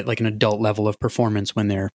people who are at an adult level of performance when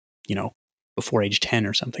they're, before age 10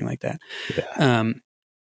 or something like that. Yeah.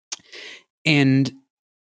 And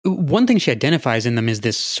one thing she identifies in them is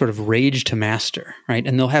this sort of rage to master, right?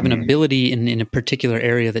 And they'll have an ability in a particular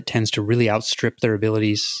area that tends to really outstrip their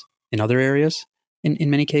abilities in other areas in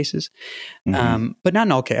many cases. Mm-hmm. But not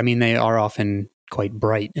in all cases. I mean, they are often quite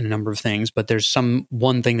bright in a number of things, but there's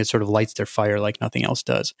one thing that sort of lights their fire like nothing else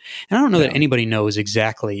does. And I don't know that anybody knows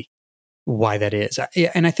exactly why that is.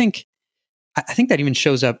 And I think that even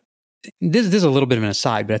shows up. This is a little bit of an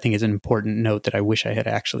aside, but I think it's an important note that I wish I had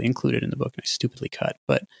actually included in the book and I stupidly cut.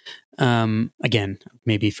 But again,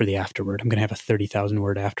 maybe for the afterword, I'm going to have a 30,000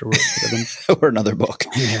 word afterword. Or another book.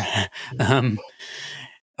 Yeah.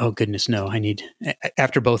 Oh, goodness, no.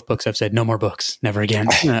 After both books, I've said no more books, never again.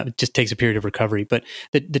 It just takes a period of recovery. But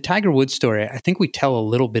the Tiger Woods story, I think we tell a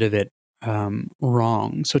little bit of it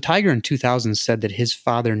wrong. So Tiger in 2000 said that his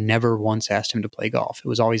father never once asked him to play golf. It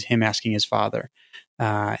was always him asking his father.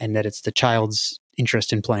 And that it's the child's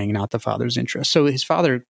interest in playing, not the father's interest. So his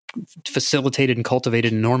father facilitated and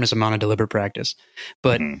cultivated an enormous amount of deliberate practice.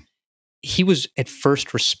 But he was at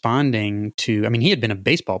first responding to, I mean, he had been a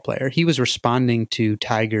baseball player. He was responding to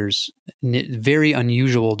Tiger's very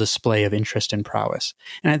unusual display of interest and prowess.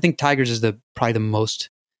 And I think Tiger's is probably the most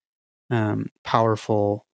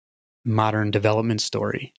powerful modern development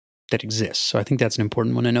story that exists. So I think that's an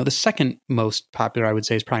important one to know. The second most popular, I would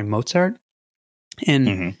say, is probably Mozart.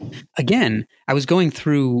 And again, I was going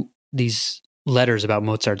through these letters about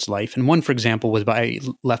Mozart's life. And one, for example, was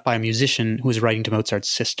left by a musician who was writing to Mozart's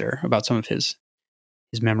sister about some of his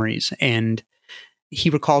memories. And he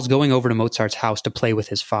recalls going over to Mozart's house to play with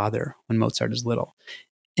his father when Mozart is little.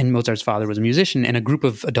 And Mozart's father was a musician, and a group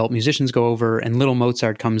of adult musicians go over, and little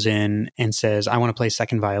Mozart comes in and says, "I want to play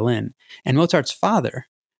second violin." And Mozart's father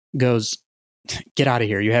goes, "Get out of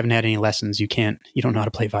here. You haven't had any lessons. You don't know how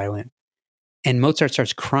to play violin." And Mozart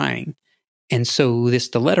starts crying. And so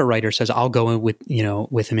the letter writer says, "I'll go with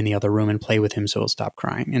him in the other room and play with him so he'll stop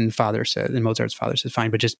crying." And Mozart's father says,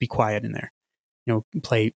 "Fine, but just be quiet in there.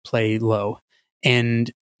 Play low." And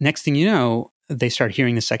next thing you know, they start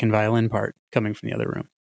hearing the second violin part coming from the other room.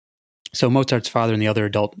 So Mozart's father and the other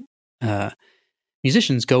adult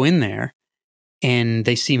musicians go in there, and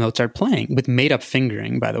they see Mozart playing with made-up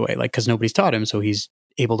fingering, by the way, because nobody's taught him, so he's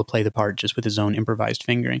able to play the part just with his own improvised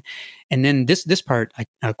fingering. And then this part,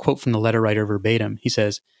 I quote from the letter writer verbatim. He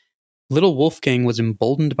says, "Little Wolfgang was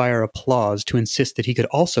emboldened by our applause to insist that he could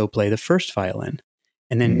also play the first violin."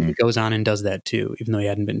 And then he goes on and does that too, even though he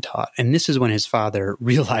hadn't been taught. And this is when his father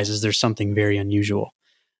realizes there's something very unusual.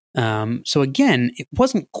 So again, it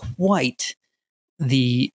wasn't quite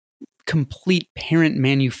the complete parent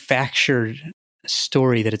manufactured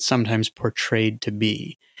story that it's sometimes portrayed to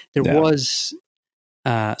be. There was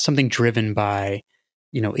something driven by,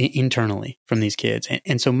 internally from these kids.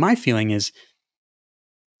 And so my feeling is,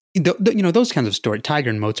 those kinds of stories, Tiger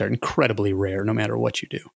and Mozart, incredibly rare, no matter what you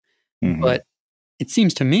do. But it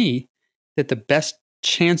seems to me that the best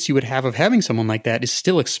chance you would have of having someone like that is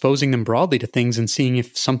still exposing them broadly to things and seeing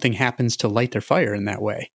if something happens to light their fire in that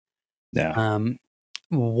way. Yeah.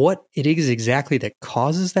 What it is exactly that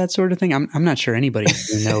causes that sort of thing, I'm not sure anybody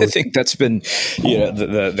knows. I think that's been,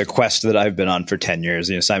 the quest that I've been on for 10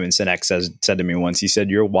 years. Simon Sinek said to me once, he said,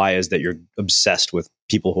 "Your why is that you're obsessed with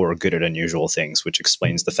people who are good at unusual things," which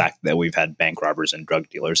explains the fact that we've had bank robbers and drug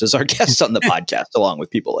dealers as our guests on the podcast, along with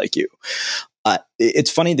people like you.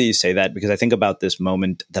 It's funny that you say that, because I think about this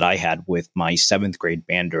moment that I had with my 7th grade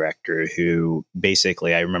band director, who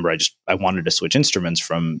basically, I remember I wanted to switch instruments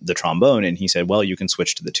from the trombone, and he said, "Well, you can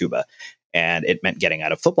switch to the tuba." And it meant getting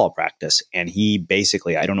out of football practice. And he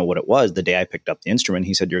basically, I don't know what it was, the day I picked up the instrument,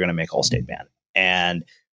 he said, "You're going to make all-state band." And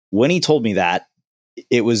when he told me that,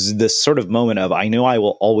 it was this sort of moment of, I know I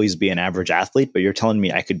will always be an average athlete, but you're telling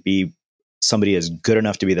me I could be somebody as good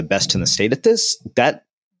enough to be the best in the state at this? That,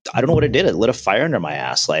 I don't know what it did. It lit a fire under my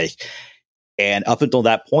ass. And up until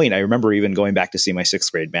that point, I remember even going back to see my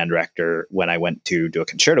 6th grade band director when I went to do a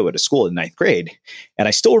concerto at a school in 9th grade. And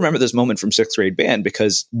I still remember this moment from 6th grade band,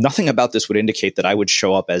 because nothing about this would indicate that I would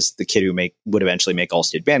show up as the kid who would eventually make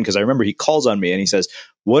all-state band. Because I remember he calls on me and he says,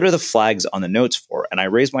 "What are the flags on the notes for?" And I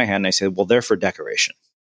raised my hand and I said, "Well, they're for decoration."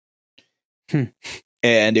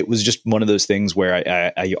 And it was just one of those things where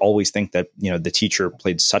I always think that, the teacher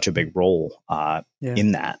played such a big role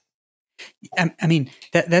in that. I mean,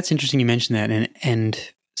 that's interesting you mentioned that.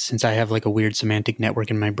 And since I have a weird semantic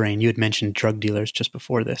network in my brain, you had mentioned drug dealers just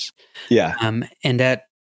before this. Yeah. And that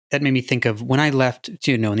made me think of when I left,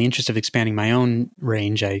 in the interest of expanding my own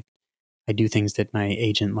range, I do things that my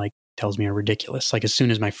agent tells me are ridiculous. As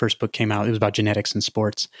soon as my first book came out, it was about genetics and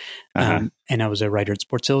sports. And I was a writer at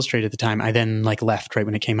Sports Illustrated at the time. I then left right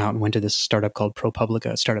when it came out and went to this startup called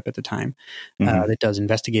ProPublica, a startup at the time that does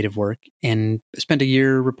investigative work, and spent a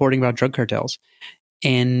year reporting about drug cartels,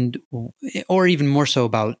 or even more so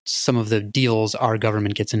about some of the deals our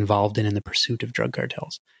government gets involved in the pursuit of drug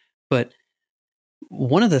cartels. But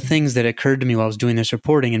one of the things that occurred to me while I was doing this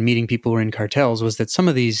reporting and meeting people who were in cartels was that some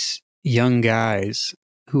of these young guys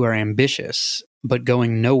who are ambitious but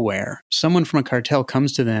going nowhere, someone from a cartel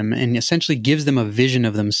comes to them and essentially gives them a vision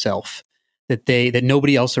of themselves that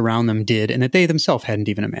nobody else around them did, and that they themselves hadn't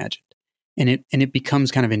even imagined. And it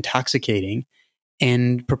becomes kind of intoxicating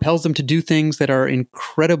and propels them to do things that are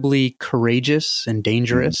incredibly courageous and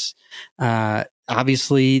dangerous.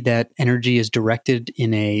 Obviously, that energy is directed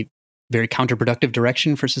in a very counterproductive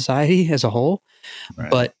direction for society as a whole.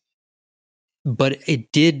 Right. But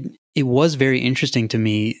it was very interesting to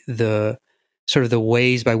me, the sort of the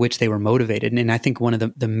ways by which they were motivated. And I think one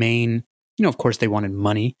of the main, of course they wanted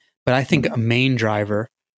money, but I think a main driver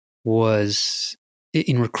was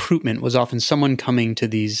in recruitment was often someone coming to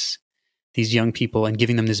these young people and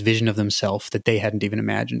giving them this vision of themselves that they hadn't even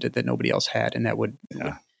imagined it, that nobody else had, and that would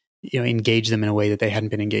engage them in a way that they hadn't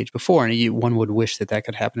been engaged before. And one would wish that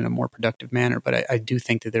could happen in a more productive manner. But I do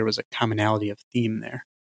think that there was a commonality of theme there.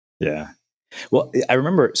 Yeah. Well, I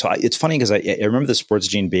remember, so it's funny because I remember the sports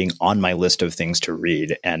gene being on my list of things to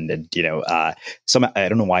read. And, I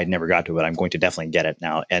don't know why I never got to it, but I'm going to definitely get it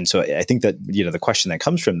now. And so I think that, the question that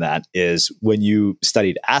comes from that is, when you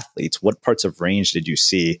studied athletes, what parts of range did you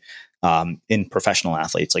see in professional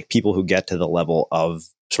athletes, like people who get to the level of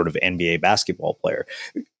sort of NBA basketball player?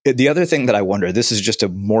 The other thing that I wonder, this is just a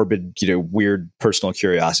morbid, weird personal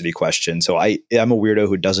curiosity question. So I'm a weirdo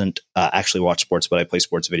who doesn't actually watch sports, but I play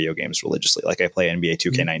sports video games religiously. Like I play NBA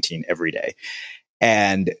 2K19 every day.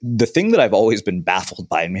 And the thing that I've always been baffled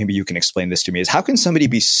by, and maybe you can explain this to me, is how can somebody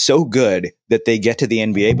be so good that they get to the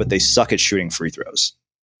NBA, but they suck at shooting free throws?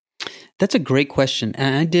 That's a great question.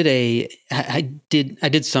 And I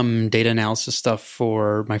did some data analysis stuff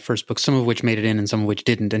for my first book, some of which made it in and some of which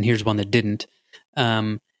didn't. And here's one that didn't.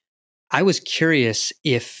 I was curious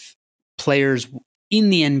if players in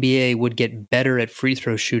the NBA would get better at free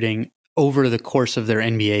throw shooting over the course of their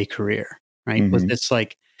NBA career, right? Mm-hmm. Was this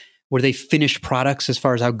were they finished products as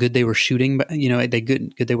far as how good they were shooting? But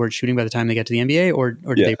good they were shooting by the time they got to the NBA, or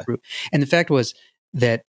did they prove? And the fact was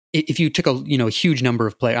that if you took a huge number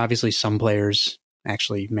of players, obviously some players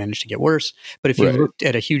actually managed to get worse, but if you looked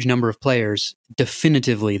at a huge number of players,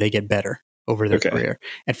 definitively they get better over their career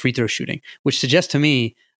at free throw shooting, which suggests to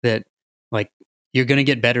me that you're going to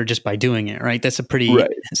get better just by doing it, right? That's a pretty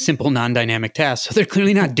simple, non-dynamic task. So they're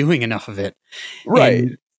clearly not doing enough of it. Right.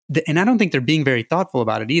 And I don't think they're being very thoughtful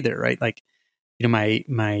about it either, right? Like,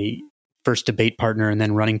 my first debate partner and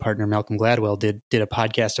then running partner, Malcolm Gladwell, did a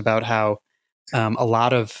podcast about how a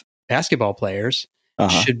lot of basketball players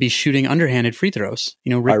should be shooting underhanded free throws,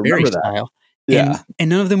 Rick Barry style. Yeah. And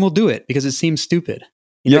none of them will do it because it seems stupid.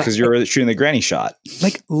 Because you're shooting the granny shot.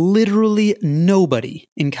 Like literally nobody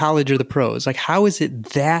in college or the pros. Like, how is it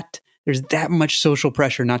that there's that much social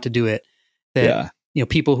pressure not to do it? That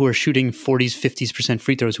people who are shooting 40s, 50%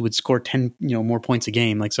 free throws who would score 10 more points a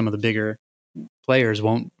game, like some of the bigger players,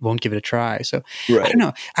 won't give it a try. So I don't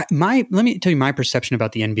know. Let me tell you my perception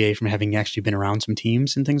about the NBA from having actually been around some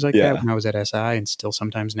teams and things like that when I was at SI and still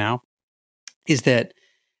sometimes now, is that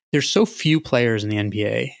there's so few players in the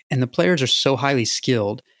NBA, and the players are so highly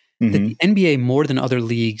skilled that the NBA, more than other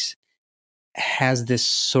leagues, has this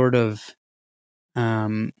sort of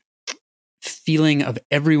feeling of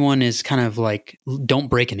everyone is kind of like, don't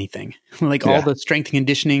break anything. Like all the strength and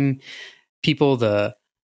conditioning people, the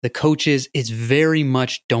coaches, it's very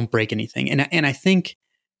much don't break anything. And I think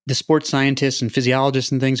the sports scientists and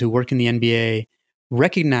physiologists and things who work in the NBA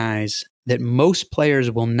recognize that most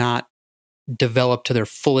players will not develop to their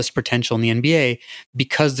fullest potential in the NBA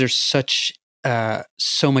because there's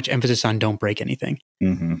so much emphasis on don't break anything.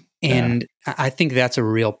 Mm-hmm. And I think that's a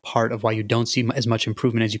real part of why you don't see as much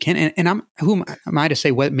improvement as you can. And who am I to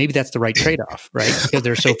say maybe that's the right trade-off, right? Because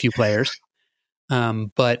there are so few players.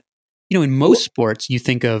 But in most sports, you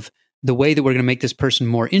think of the way that we're going to make this person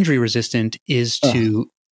more injury resistant is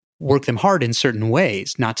to work them hard in certain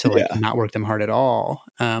ways, not to not work them hard at all.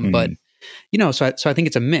 But so I think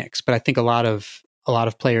it's a mix, but I think a lot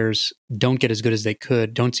of players don't get as good as they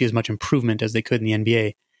could, don't see as much improvement as they could in the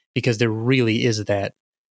NBA because there really is that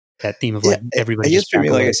theme of everybody just back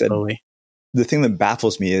away slowly. The thing that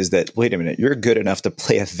baffles me is that, wait a minute, you're good enough to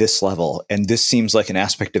play at this level, and this seems like an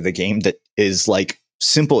aspect of the game that is like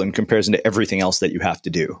simple in comparison to everything else that you have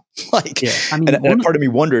to do. And part of me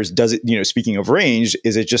wonders, does it, speaking of range,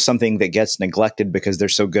 is it just something that gets neglected because they're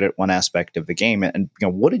so good at one aspect of the game? And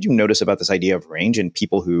what did you notice about this idea of range in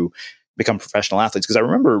people who become professional athletes? Because I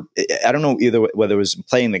remember, I don't know either whether it was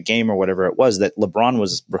playing the game or whatever it was, that LeBron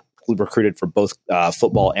was recruited for both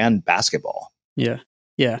football and basketball. Yeah.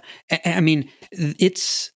 Yeah. I mean,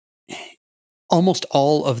 it's almost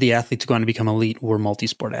all of the athletes who go on to become elite were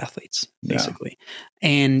multi-sport athletes, basically. Yeah.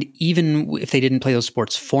 And even if they didn't play those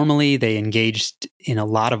sports formally, they engaged in a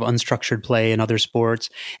lot of unstructured play in other sports.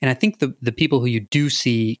 And I think the people who you do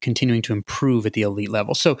see continuing to improve at the elite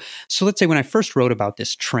level. So let's say when I first wrote about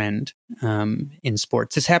this trend in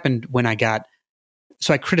sports, this happened when I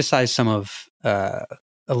criticized some of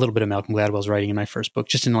a little bit of Malcolm Gladwell's writing in my first book,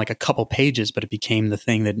 just in like a couple pages, but it became the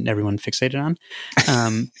thing that everyone fixated on.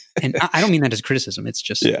 And I don't mean that as criticism. It's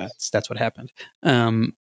just, that's what happened.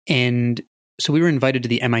 And so we were invited to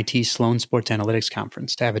the MIT Sloan Sports Analytics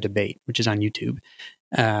Conference to have a debate, which is on YouTube,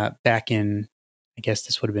 back in, I guess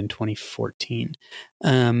this would have been 2014.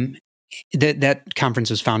 That conference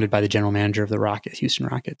was founded by the general manager of the Houston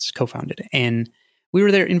Rockets, co-founded. And we were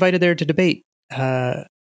invited there to debate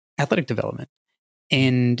athletic development.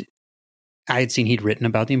 And I had seen he'd written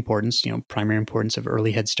about the importance, primary importance of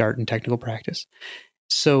early head start and technical practice.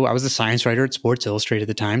 So I was a science writer at Sports Illustrated at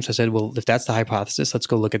the time. So I said, well, if that's the hypothesis, let's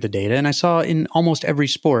go look at the data. And I saw in almost every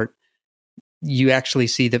sport, you actually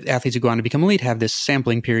see that athletes who go on to become elite have this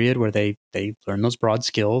sampling period where they learn those broad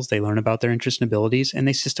skills, they learn about their interests and abilities, and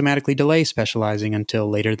they systematically delay specializing until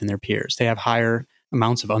later than their peers. They have higher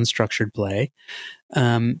amounts of unstructured play.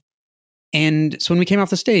 And so when we came off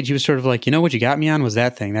the stage, he was sort of like, what you got me on was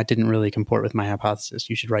that thing. That didn't really comport with my hypothesis.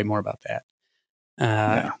 You should write more about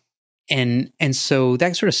that. And so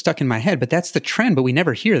that sort of stuck in my head, but that's the trend, but we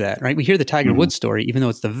never hear that, right? We hear the Tiger Woods story, even though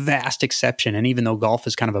it's the vast exception. And even though golf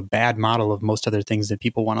is kind of a bad model of most other things that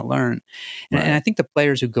people want to learn. And I think the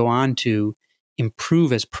players who go on to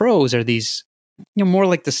improve as pros are these, more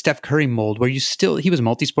like the Steph Curry mold, where he was a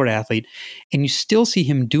multi-sport athlete and you still see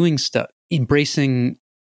him doing stuff, embracing,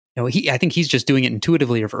 I think he's just doing it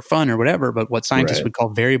intuitively or for fun or whatever, but what scientists would call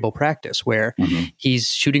variable practice, where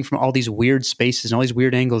he's shooting from all these weird spaces and all these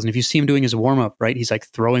weird angles. And if you see him doing his warm-up, right, he's like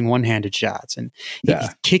throwing one-handed shots and he's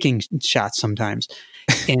kicking shots sometimes.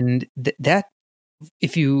 And that,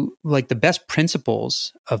 if you like the best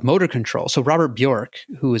principles of motor control. So Robert Bjork,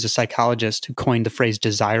 who is a psychologist who coined the phrase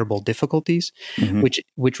desirable difficulties,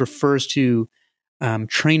 which refers to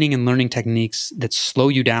training and learning techniques that slow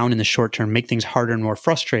you down in the short term, make things harder and more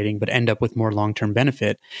frustrating, but end up with more long-term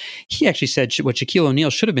benefit. He actually said what Shaquille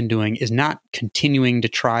O'Neal should have been doing is not continuing to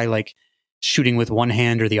try like shooting with one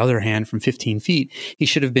hand or the other hand from 15 feet. He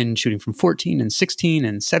should have been shooting from 14 and 16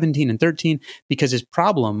 and 17 and 13, because his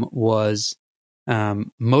problem was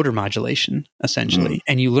motor modulation, essentially.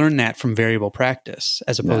 And you learn that from variable practice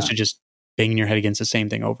as opposed to just banging your head against the same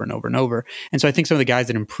thing over and over and over. And so I think some of the guys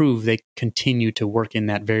that improve, they continue to work in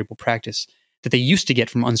that variable practice that they used to get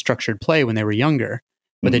from unstructured play when they were younger,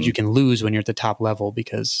 but that you can lose when you're at the top level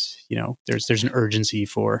because, there's an urgency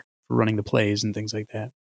for running the plays and things like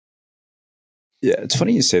that. Yeah, it's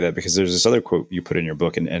funny you say that, because there's this other quote you put in your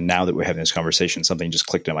book, and now that we're having this conversation, something just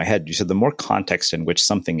clicked in my head. You said the more context in which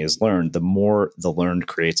something is learned, the more the learned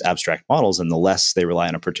creates abstract models, and the less they rely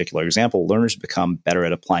on a particular example. Learners become better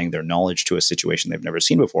at applying their knowledge to a situation they've never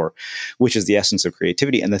seen before, which is the essence of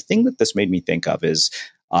creativity. And the thing that this made me think of is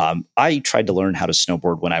I tried to learn how to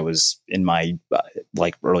snowboard when I was in my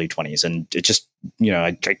early 20s, and it just,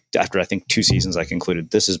 after I think 2 seasons, I concluded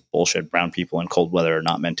this is bullshit. Brown people in cold weather are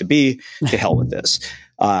not meant to be. To hell with this.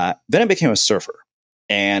 Then I became a surfer.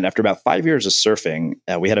 And after about 5 years of surfing,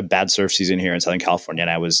 we had a bad surf season here in Southern California, and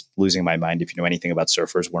I was losing my mind. If you know anything about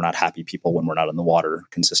surfers, we're not happy people when we're not in the water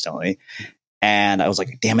consistently. And I was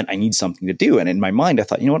like, damn it, I need something to do. And in my mind, I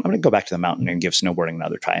thought, I'm going to go back to the mountain and give snowboarding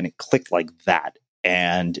another try. And it clicked like that.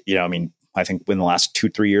 And, I think in the last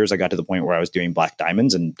 2-3 years, I got to the point where I was doing black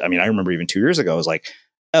diamonds. And I remember even 2 years ago, I was like,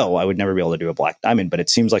 oh, I would never be able to do a black diamond. But it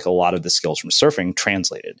seems like a lot of the skills from surfing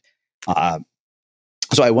translated.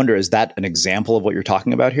 So I wonder, is that an example of what you're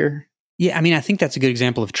talking about here? Yeah, I think that's a good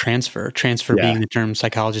example of transfer. Transfer being the term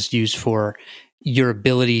psychologists use for your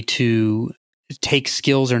ability to take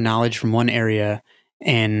skills or knowledge from one area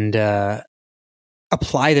and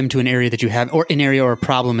apply them to an area that you have, or an area or a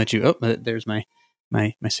problem that you. Oh, there's my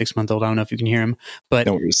 6-month-old. I don't know if you can hear him, but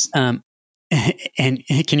no worries. And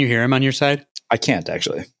can you hear him on your side? I can't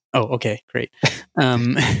actually. Oh, okay, great.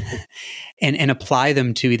 And apply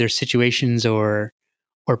them to either situations or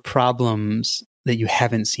problems that you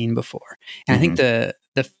haven't seen before. And I think the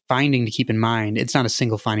finding to keep in mind, it's not a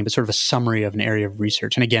single finding, but sort of a summary of an area of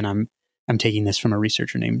research. And again, I'm taking this from a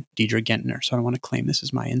researcher named Deidre Gentner, so I don't want to claim this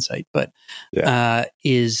is my insight, but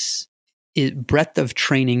is breadth of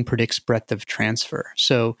training predicts breadth of transfer.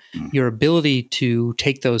 So your ability to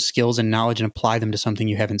take those skills and knowledge and apply them to something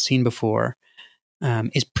you haven't seen before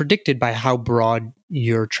is predicted by how broad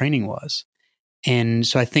your training was. And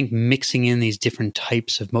so I think mixing in these different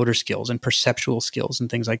types of motor skills and perceptual skills and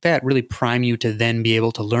things like that really prime you to then be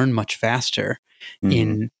able to learn much faster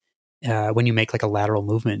in when you make like a lateral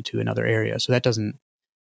movement to another area. So that doesn't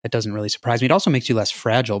really surprise me. It also makes you less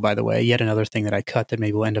fragile, by the way. Yet another thing that I cut that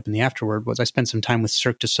maybe will end up in the afterword was I spent some time with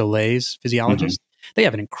Cirque du Soleil's physiologists. They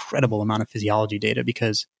have an incredible amount of physiology data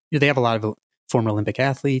because they have a lot of former Olympic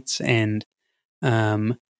athletes, and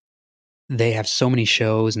they have so many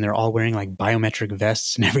shows, and they're all wearing like biometric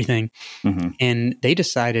vests and everything. And they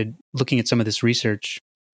decided, looking at some of this research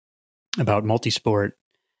about multisport,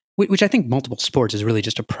 which I think multiple sports is really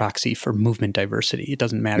just a proxy for movement diversity. It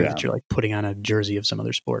doesn't matter that you're like putting on a jersey of some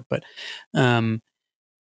other sport, but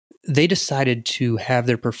they decided to have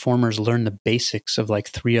their performers learn the basics of like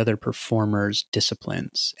 3 other performers'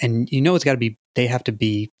 disciplines. And it's got to be they have to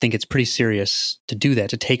think it's pretty serious to do that,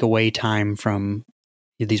 to take away time from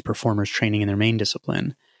these performers training in their main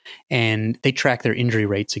discipline. And they track their injury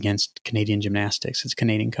rates against Canadian Gymnastics. It's a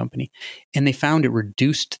Canadian company. And they found it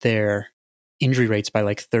reduced their injury rates by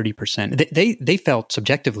like 30%. They felt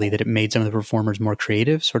subjectively that it made some of the performers more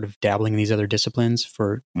creative, sort of dabbling in these other disciplines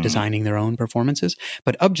for designing their own performances.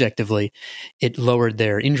 But objectively, it lowered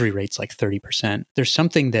their injury rates like 30%. There's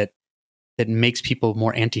something that makes people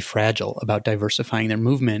more anti-fragile about diversifying their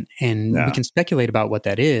movement. And we can speculate about what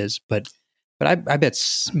that is, but I bet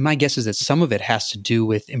my guess is that some of it has to do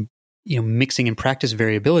with mixing in practice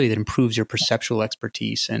variability that improves your perceptual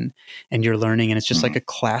expertise and your learning. And it's just like a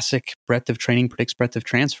classic breadth of training predicts breadth of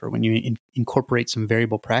transfer. When you incorporate some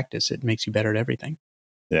variable practice, it makes you better at everything.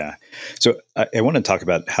 Yeah. So I want to talk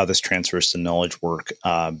about how this transfers to knowledge work,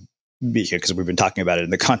 because we've been talking about it in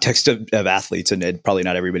the context of athletes, and probably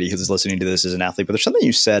not everybody who's listening to this is an athlete. But there's something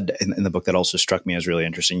you said in the book that also struck me as really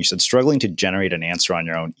interesting. You said struggling to generate an answer on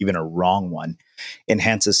your own, even a wrong one,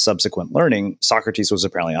 enhances subsequent learning. Socrates was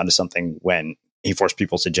apparently onto something when he forced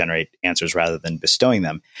people to generate answers rather than bestowing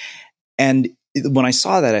them. And when I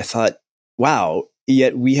saw that, I thought, wow,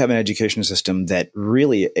 yet we have an education system that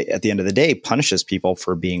really, at the end of the day, punishes people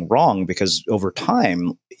for being wrong, because over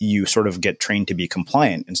time, you sort of get trained to be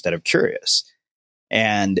compliant instead of curious.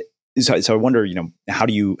 And so I wonder, how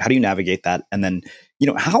do you navigate that? And then,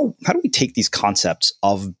 how do we take these concepts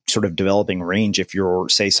of sort of developing range if you're,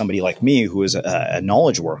 say, somebody like me who is a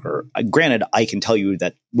knowledge worker? Granted, I can tell you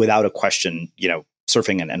that without a question,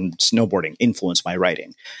 surfing and snowboarding influence my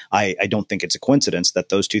writing. I don't think it's a coincidence that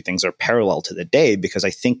those two things are parallel to the day, because I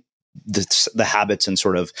think the habits and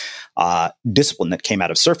sort of discipline that came out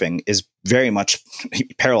of surfing is very much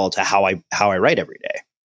parallel to how I write every day.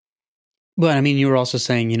 Well, I mean, you were also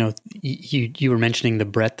saying, you were mentioning the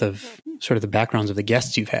breadth of sort of the backgrounds of the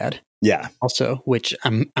guests you've had. Yeah. Also, which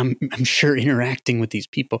I'm sure interacting with these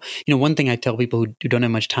people. One thing I tell people who don't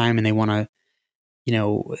have much time and they want to,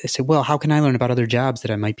 they say, well, how can I learn about other jobs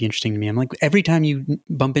that might be interesting to me? I'm like, every time you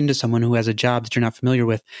bump into someone who has a job that you're not familiar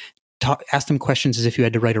with, ask them questions as if you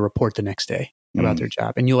had to write a report the next day about their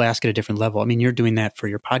job, and you'll ask at a different level. I mean, you're doing that for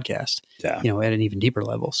your podcast, at an even deeper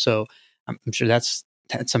level. So I'm sure that's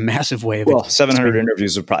a massive way of 700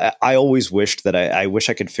 interviews would probably. I always wished that I wish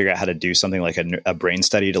I could figure out how to do something like a brain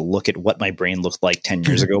study to look at what my brain looked like 10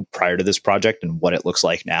 years ago prior to this project and what it looks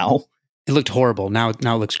like now. It looked horrible. Now it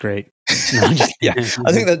looks great. Yeah,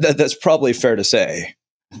 I think that's probably fair to say.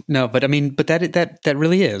 No, but I mean, that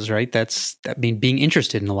really is right. Being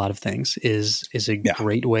interested in a lot of things is a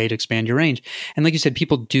great way to expand your range. And like you said,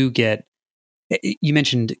 people do get. You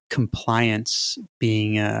mentioned compliance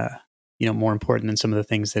being more important than some of the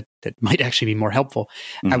things that might actually be more helpful.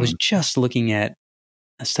 I was just looking at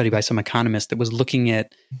a study by some economist that was looking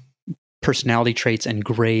at personality traits and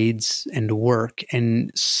grades and work,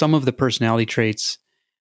 and some of the personality traits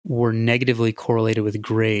were negatively correlated with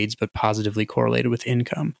grades, but positively correlated with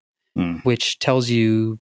income, which tells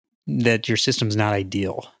you that your system's not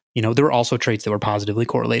ideal. There were also traits that were positively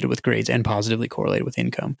correlated with grades and positively correlated with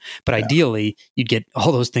income, but ideally you'd get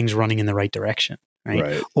all those things running in the right direction,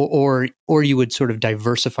 right? Or you would sort of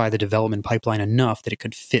diversify the development pipeline enough that it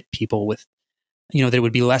could fit people with, that it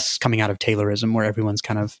would be less coming out of Taylorism where everyone's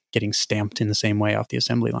kind of getting stamped in the same way off the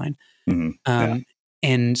assembly line.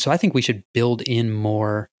 And so I think we should build in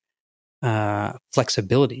more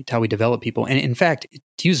flexibility to how we develop people. And in fact,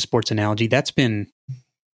 to use a sports analogy, that's been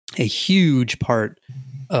a huge part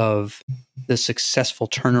of the successful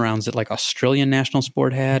turnarounds that like Australian national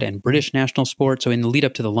sport had and British national sport. So in the lead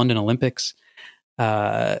up to the London Olympics,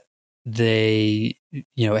 they,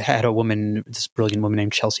 had a woman, this brilliant woman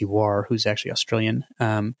named Chelsea Warr, who's actually Australian,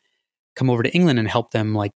 come over to England and help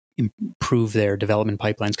them like improve their development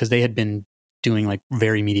pipelines, because they had been doing like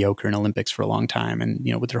very mediocre in Olympics for a long time. And,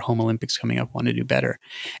 with their home Olympics coming up, wanted to do better.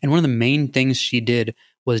 And one of the main things she did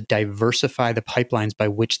was diversify the pipelines by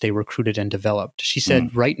which they recruited and developed. She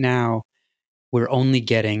said, right now, we're only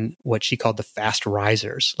getting what she called the fast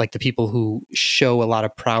risers, like the people who show a lot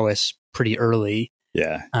of prowess pretty early.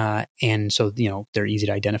 Yeah. And so, they're easy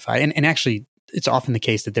to identify. And actually, it's often the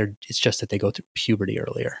case that it's just that they go through puberty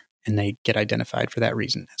earlier and they get identified for that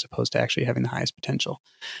reason, as opposed to actually having the highest potential.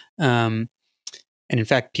 And in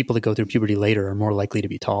fact, people that go through puberty later are more likely to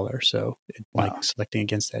be taller. So like selecting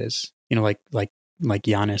against that is, like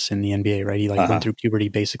Giannis in the NBA, right? He went through puberty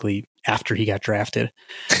basically after he got drafted.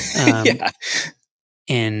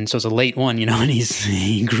 And so it's a late one, and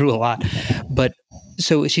he grew a lot. But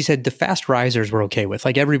so she said the fast risers were okay with,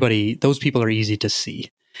 like everybody, those people are easy to see.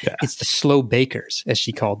 Yeah. It's the slow bakers, as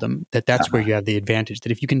she called them, that's where you have the advantage.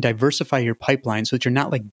 That if you can diversify your pipeline so that you're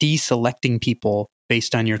not like deselecting people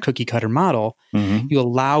based on your cookie cutter model, you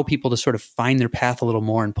allow people to sort of find their path a little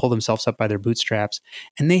more and pull themselves up by their bootstraps.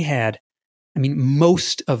 And they had,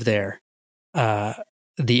 most of their, the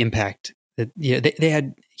impact that, they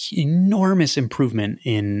had enormous improvement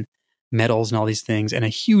in metals and all these things. And a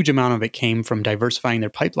huge amount of it came from diversifying their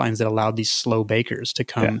pipelines that allowed these slow bakers to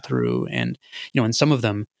come through. And, and some of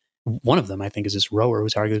them, one of them, I think, is this rower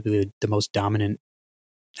who's arguably the most dominant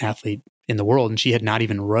athlete in the world. And she had not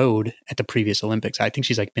even rowed at the previous Olympics. I think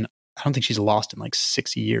I don't think she's lost in like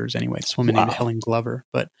 6 years anyway. This woman named Helen Glover,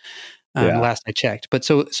 but last I checked. But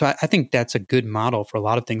so I think that's a good model for a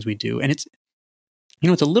lot of things we do. And it's,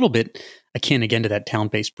 it's a little bit akin again to that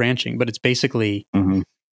talent-based branching, but it's basically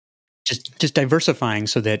just diversifying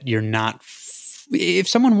so that you're not, if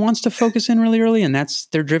someone wants to focus in really early and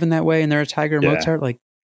they're driven that way and they're a Tiger or Mozart, like,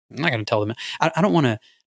 I'm not going to tell them. I don't want to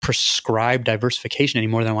prescribe diversification any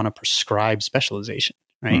more than I want to prescribe specialization,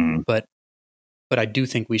 right? But I do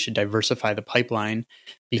think we should diversify the pipeline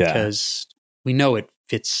because we know it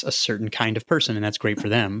fits a certain kind of person and that's great for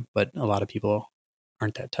them, but a lot of people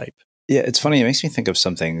aren't that type. Yeah, it's funny. It makes me think of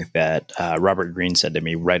something that Robert Greene said to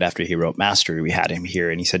me right after he wrote Mastery. We had him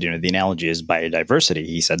here and he said, the analogy is biodiversity.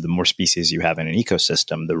 He said, the more species you have in an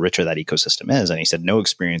ecosystem, the richer that ecosystem is. And he said, no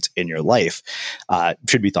experience in your life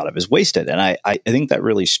should be thought of as wasted. And I think that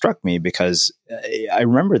really struck me because I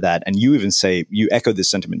remember that. And you even say, you echo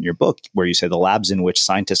this sentiment in your book where you say the labs in which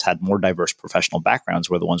scientists had more diverse professional backgrounds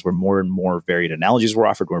were the ones where more and more varied analogies were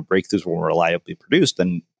offered, where breakthroughs were more reliably produced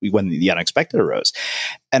than when the unexpected arose.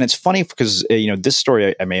 And it's funny because, this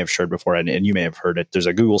story I may have shared before and you may have heard it. There's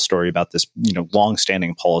a Google story about this,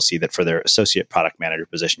 long-standing policy that for their associate product manager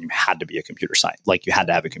position, you had to be a computer science, like you had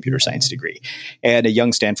to have a computer science degree. And a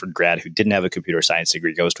young Stanford grad who didn't have a computer science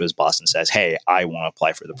degree goes to his boss and says, hey, I want to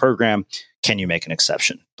apply for the program. Can you make an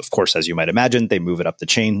exception? Of course, as you might imagine, they move it up the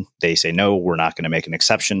chain. They say, no, we're not going to make an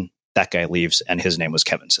exception. That guy leaves and his name was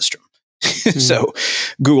Kevin Systrom. So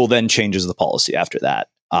Google then changes the policy after that.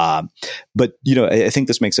 But, I think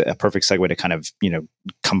this makes a perfect segue to kind of,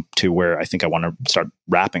 come to where I think I want to start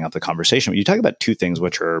wrapping up the conversation. You talk about two things,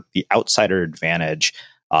 which are the outsider advantage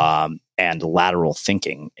and lateral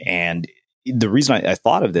thinking. And the reason I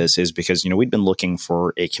thought of this is because, we'd been looking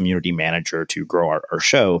for a community manager to grow our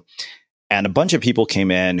show. And a bunch of people came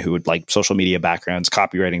in who had like social media backgrounds,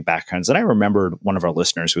 copywriting backgrounds. And I remembered one of our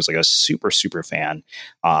listeners who was like a super, super fan,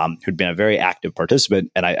 who'd been a very active participant.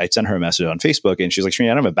 And I sent her a message on Facebook and she's like, Srini,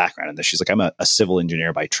 I don't have a background in this. She's like, I'm a civil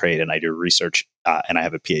engineer by trade and I do research and I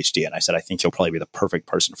have a PhD. And I said, I think you'll probably be the perfect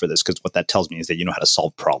person for this because what that tells me is that you know how to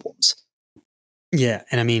solve problems. Yeah.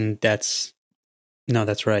 And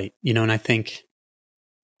that's right. And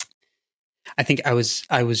I think I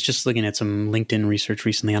was just looking at some LinkedIn research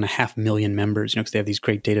recently on 500,000 members, because they have these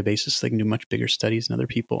great databases so they can do much bigger studies than other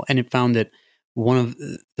people. And it found that one of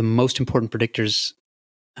the most important predictors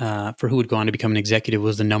for who would go on to become an executive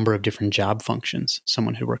was the number of different job functions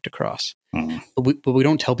someone had worked across. But we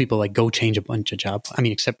don't tell people like go change a bunch of jobs.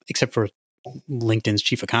 Except for LinkedIn's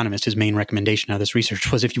chief economist, his main recommendation out of this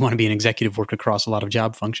research was if you want to be an executive, work across a lot of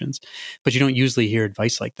job functions. But you don't usually hear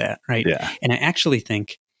advice like that, right? Yeah. And I actually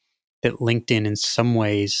think that LinkedIn in some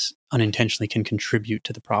ways unintentionally can contribute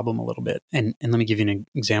to the problem a little bit. And let me give you an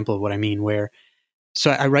example of what I mean, so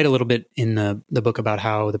I write a little bit in the book about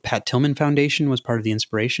how the Pat Tillman Foundation was part of the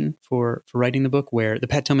inspiration for writing the book, where the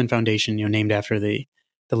Pat Tillman Foundation, named after the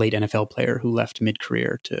late NFL player who left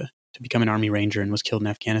mid-career to become an Army Ranger and was killed in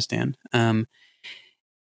Afghanistan.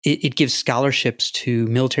 It gives scholarships to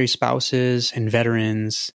military spouses and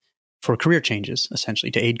veterans for career changes, essentially,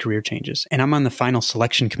 to aid career changes. And I'm on the final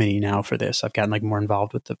selection committee now for this. I've gotten more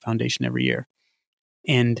involved with the foundation every year.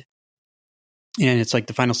 And it's like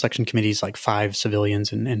the final selection committee is 5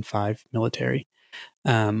 civilians and 5 military,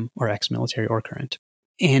 or ex-military or current.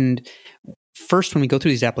 And first, when we go through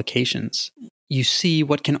these applications, you see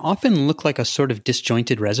what can often look like a sort of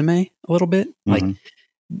disjointed resume a little bit. Like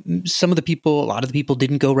a lot of the people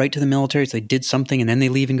didn't go right to the military. So they did something and then they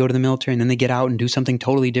leave and go to the military and then they get out and do something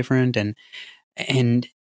totally different. And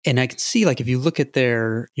I can see if you look at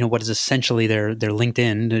their, what is essentially their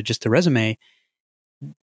LinkedIn, just the resume,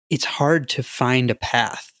 it's hard to find a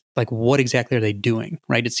path. What exactly are they doing?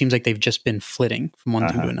 Right. It seems like they've just been flitting from one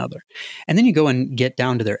thing to another. And then you go and get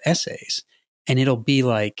down to their essays and it'll be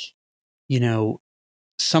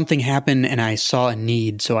something happened and I saw a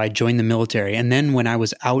need, so I joined the military. And then when I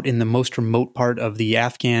was out in the most remote part of the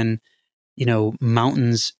Afghan,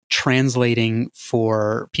 mountains translating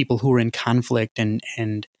for people who were in conflict and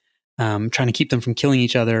trying to keep them from killing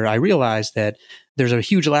each other, I realized that there's a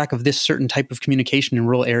huge lack of this certain type of communication in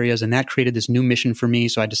rural areas, and that created this new mission for me.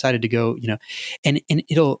 So I decided to go, and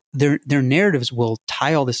their narratives will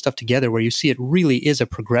tie all this stuff together, where you see it really is a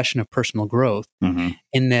progression of personal growth,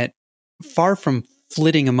 in that far from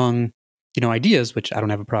flitting among ideas, which I don't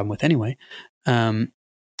have a problem with anyway.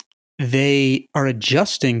 They are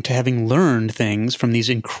adjusting to having learned things from these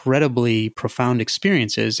incredibly profound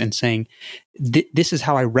experiences and saying, this is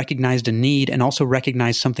how I recognized a need and also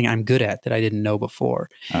recognized something I'm good at that I didn't know before.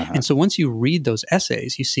 And so once you read those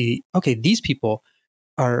essays, you see, okay, these people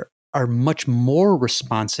are much more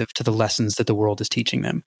responsive to the lessons that the world is teaching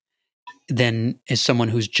them than is someone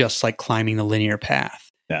who's just like climbing the linear path.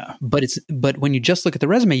 Yeah. But when you just look at the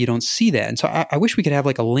resume, you don't see that. And so I wish we could have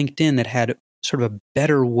like a LinkedIn that had sort of a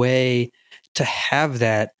better way to have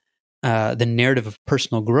that, the narrative of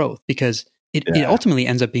personal growth, because it ultimately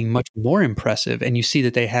ends up being much more impressive. And you see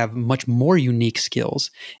that they have much more unique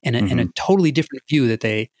skills and a totally different view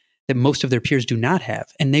that most of their peers do not have.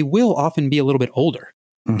 And they will often be a little bit older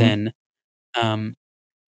than,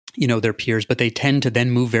 their peers, but they tend to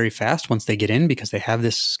then move very fast once they get in, because they have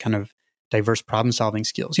this kind of diverse problem solving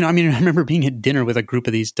skills. I remember being at dinner with a group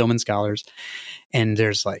of these Dillman scholars, and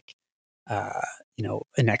there's like,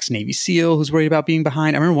 an ex-Navy SEAL who's worried about being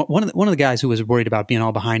behind. I remember one of the guys who was worried about being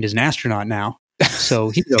all behind is an astronaut now,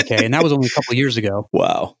 so he's okay. And that was only a couple of years ago.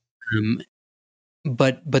 Wow.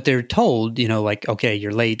 But they're told, like, okay,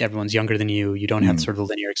 you're late. Everyone's younger than you. You don't have sort of a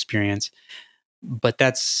linear experience. But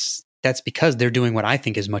that's because they're doing what I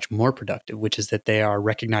think is much more productive, which is that they are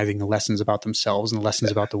recognizing the lessons about themselves and the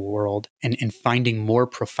lessons about the world, and finding more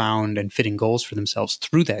profound and fitting goals for themselves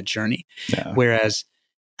through that journey. Yeah. Whereas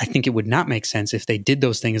I think it would not make sense if they did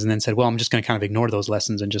those things and then said, well, I'm just going to kind of ignore those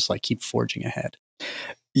lessons and just like keep forging ahead.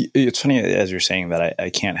 It's funny, as you're saying that, I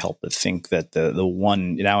can't help but think that the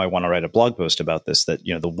one, now I want to write a blog post about this, that,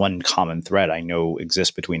 the one common thread I know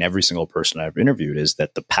exists between every single person I've interviewed is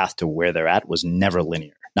that the path to where they're at was never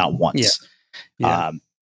linear, not once. Yeah.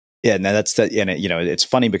 And that's that. And it's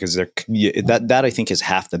funny because that I think is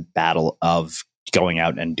half the battle of going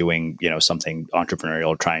out and doing, something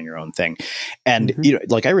entrepreneurial, trying your own thing. And,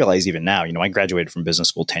 like I realize even now, I graduated from business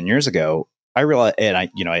school 10 years ago. I realized, and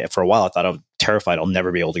for a while I thought I was terrified I'll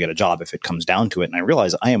never be able to get a job if it comes down to it. And I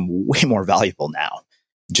realized I am way more valuable now,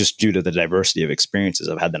 just due to the diversity of experiences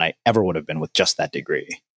I've had than I ever would have been with just that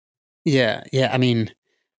degree. Yeah. Yeah.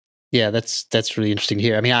 That's really interesting to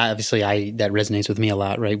hear. That resonates with me a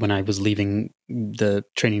lot, right? When I was leaving the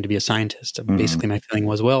training to be a scientist, basically my feeling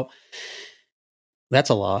was, well, that's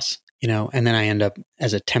a loss, and then I end up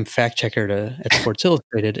as a temp fact checker at Sports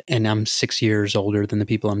Illustrated, and I'm 6 years older than the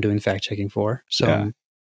people I'm doing fact checking for. So I'm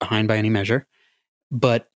behind by any measure.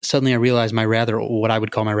 But suddenly I realized what I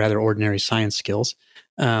would call my rather ordinary science skills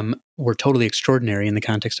were totally extraordinary in the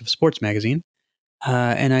context of a sports magazine.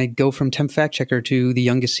 And I go from temp fact checker to the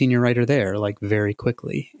youngest senior writer there, like very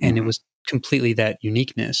quickly. And it was completely that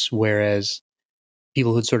uniqueness. Whereas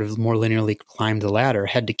people who'd sort of more linearly climbed the ladder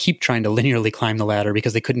had to keep trying to linearly climb the ladder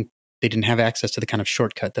because they didn't have access to the kind of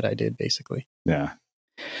shortcut that I did, basically. Yeah.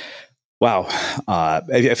 Wow.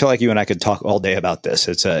 I feel like you and I could talk all day about this.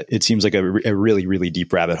 It seems like a really, really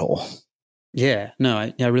deep rabbit hole. Yeah, no,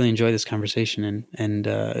 I really enjoy this conversation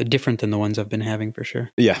and different than the ones I've been having for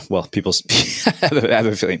sure. Yeah, well, people I have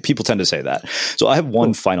a feeling people tend to say that. So I have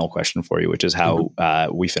one final question for you, which is how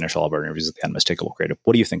we finish all of our interviews with the unmistakable creative.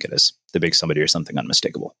 What do you think it is that makes somebody or something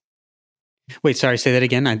unmistakable? Wait, sorry, say that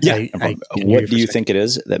again. What do you think it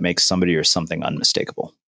is that makes somebody or something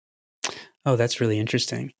unmistakable? Oh, that's really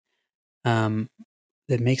interesting. That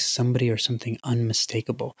makes somebody or something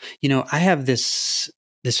unmistakable. I have this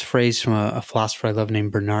phrase from a philosopher I love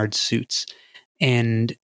named Bernard Suits.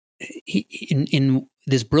 And he, in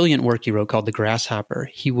this brilliant work he wrote called The Grasshopper,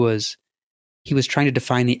 he was trying to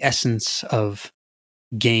define the essence of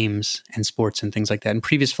games and sports and things like that. And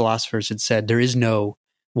previous philosophers had said there is no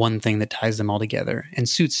one thing that ties them all together. And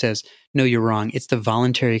Suits says, no, you're wrong. It's the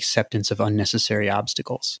voluntary acceptance of unnecessary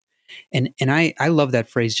obstacles. And I love that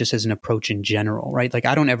phrase just as an approach in general, right? Like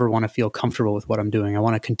I don't ever want to feel comfortable with what I'm doing. I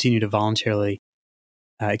want to continue to voluntarily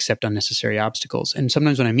accept unnecessary obstacles. And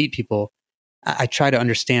sometimes when I meet people, I try to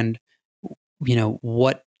understand,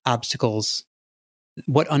 what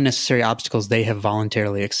unnecessary obstacles they have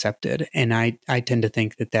voluntarily accepted. And I tend to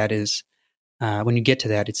think that is, when you get to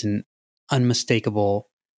that, it's an unmistakable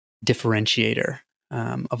differentiator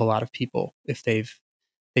of a lot of people if they've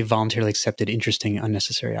voluntarily accepted interesting,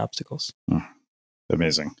 unnecessary obstacles.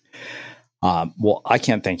 Amazing. Well, I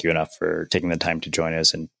can't thank you enough for taking the time to join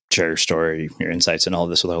us and share your story, your insights, and all of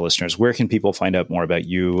this with our listeners, where can people find out more about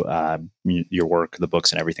you, your work, the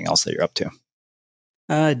books, and everything else that you're up to?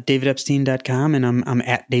 DavidEpstein.com, and I'm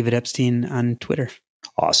at David Epstein on Twitter.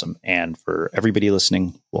 Awesome. And for everybody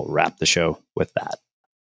listening, we'll wrap the show with that.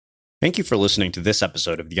 Thank you for listening to this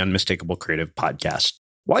episode of the Unmistakable Creative Podcast.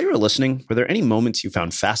 While you were listening, were there any moments you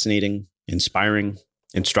found fascinating, inspiring,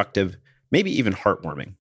 instructive, maybe even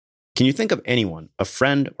heartwarming? Can you think of anyone, a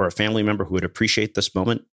friend or a family member who would appreciate this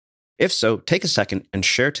moment? If so, take a second and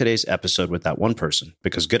share today's episode with that one person,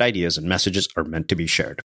 because good ideas and messages are meant to be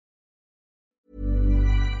shared.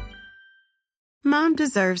 Mom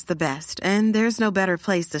deserves the best, and there's no better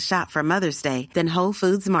place to shop for Mother's Day than Whole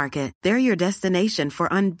Foods Market. They're your destination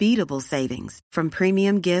for unbeatable savings, from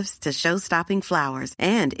premium gifts to show-stopping flowers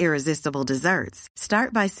and irresistible desserts.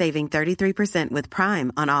 Start by saving 33% with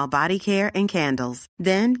Prime on all body care and candles.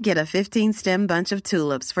 Then get a 15-stem bunch of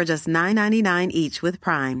tulips for just $9.99 each with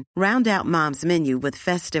Prime. Round out Mom's menu with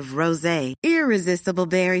festive rosé, irresistible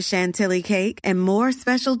berry chantilly cake, and more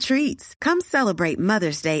special treats. Come celebrate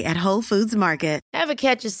Mother's Day at Whole Foods Market. Ever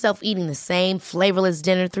catch yourself eating the same flavorless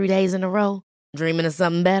dinner 3 days in a row? Dreaming of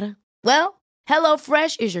something better? Well,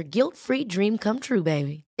 HelloFresh is your guilt-free dream come true,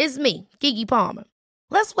 baby. It's me, Keke Palmer.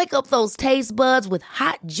 Let's wake up those taste buds with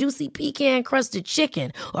hot, juicy pecan-crusted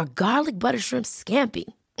chicken or garlic butter shrimp scampi.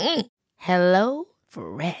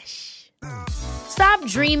 HelloFresh. Stop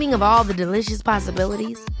dreaming of all the delicious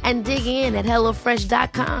possibilities and dig in at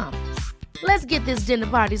HelloFresh.com. Let's get this dinner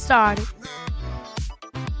party started.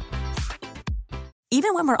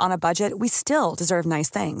 Even when we're on a budget, we still deserve nice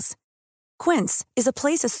things. Quince is a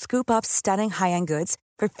place to scoop up stunning high-end goods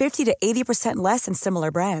for 50 to 80% less than similar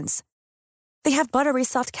brands. They have buttery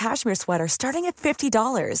soft cashmere sweaters starting at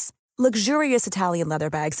 $50, luxurious Italian leather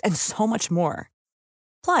bags, and so much more.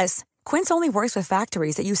 Plus, Quince only works with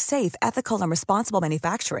factories that use safe, ethical, and responsible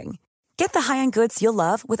manufacturing. Get the high-end goods you'll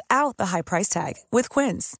love without the high price tag with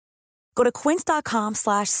Quince. Go to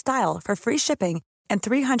quince.com/style for free shipping and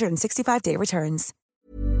 365-day returns.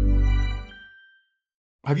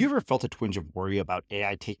 Have you ever felt a twinge of worry about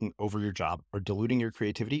AI taking over your job or diluting your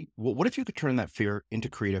creativity? Well, what if you could turn that fear into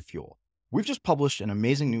creative fuel? We've just published an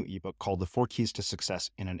amazing new ebook called The 4 Keys to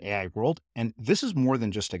Success in an AI World, and this is more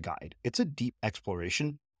than just a guide. It's a deep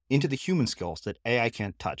exploration into the human skills that AI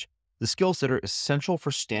can't touch, the skills that are essential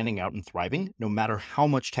for standing out and thriving, no matter how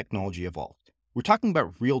much technology evolved. We're talking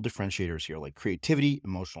about real differentiators here, like creativity,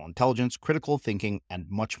 emotional intelligence, critical thinking, and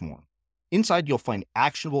much more. Inside, you'll find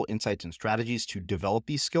actionable insights and strategies to develop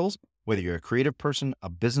these skills, whether you're a creative person, a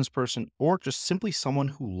business person, or just simply someone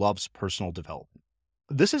who loves personal development.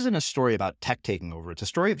 This isn't a story about tech taking over. It's a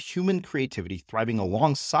story of human creativity thriving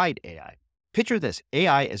alongside AI. Picture this,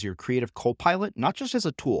 AI as your creative co-pilot, not just as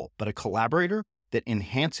a tool, but a collaborator that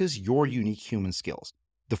enhances your unique human skills.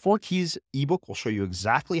 The 4 Keys ebook will show you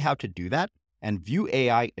exactly how to do that and view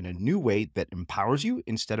AI in a new way that empowers you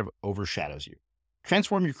instead of overshadows you.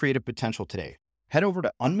 Transform your creative potential today. Head over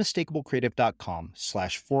to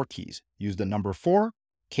unmistakablecreative.com/4keys. Use the number 4,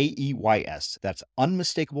 KEYS. That's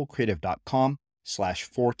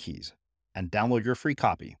unmistakablecreative.com/4keys and download your free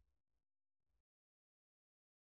copy.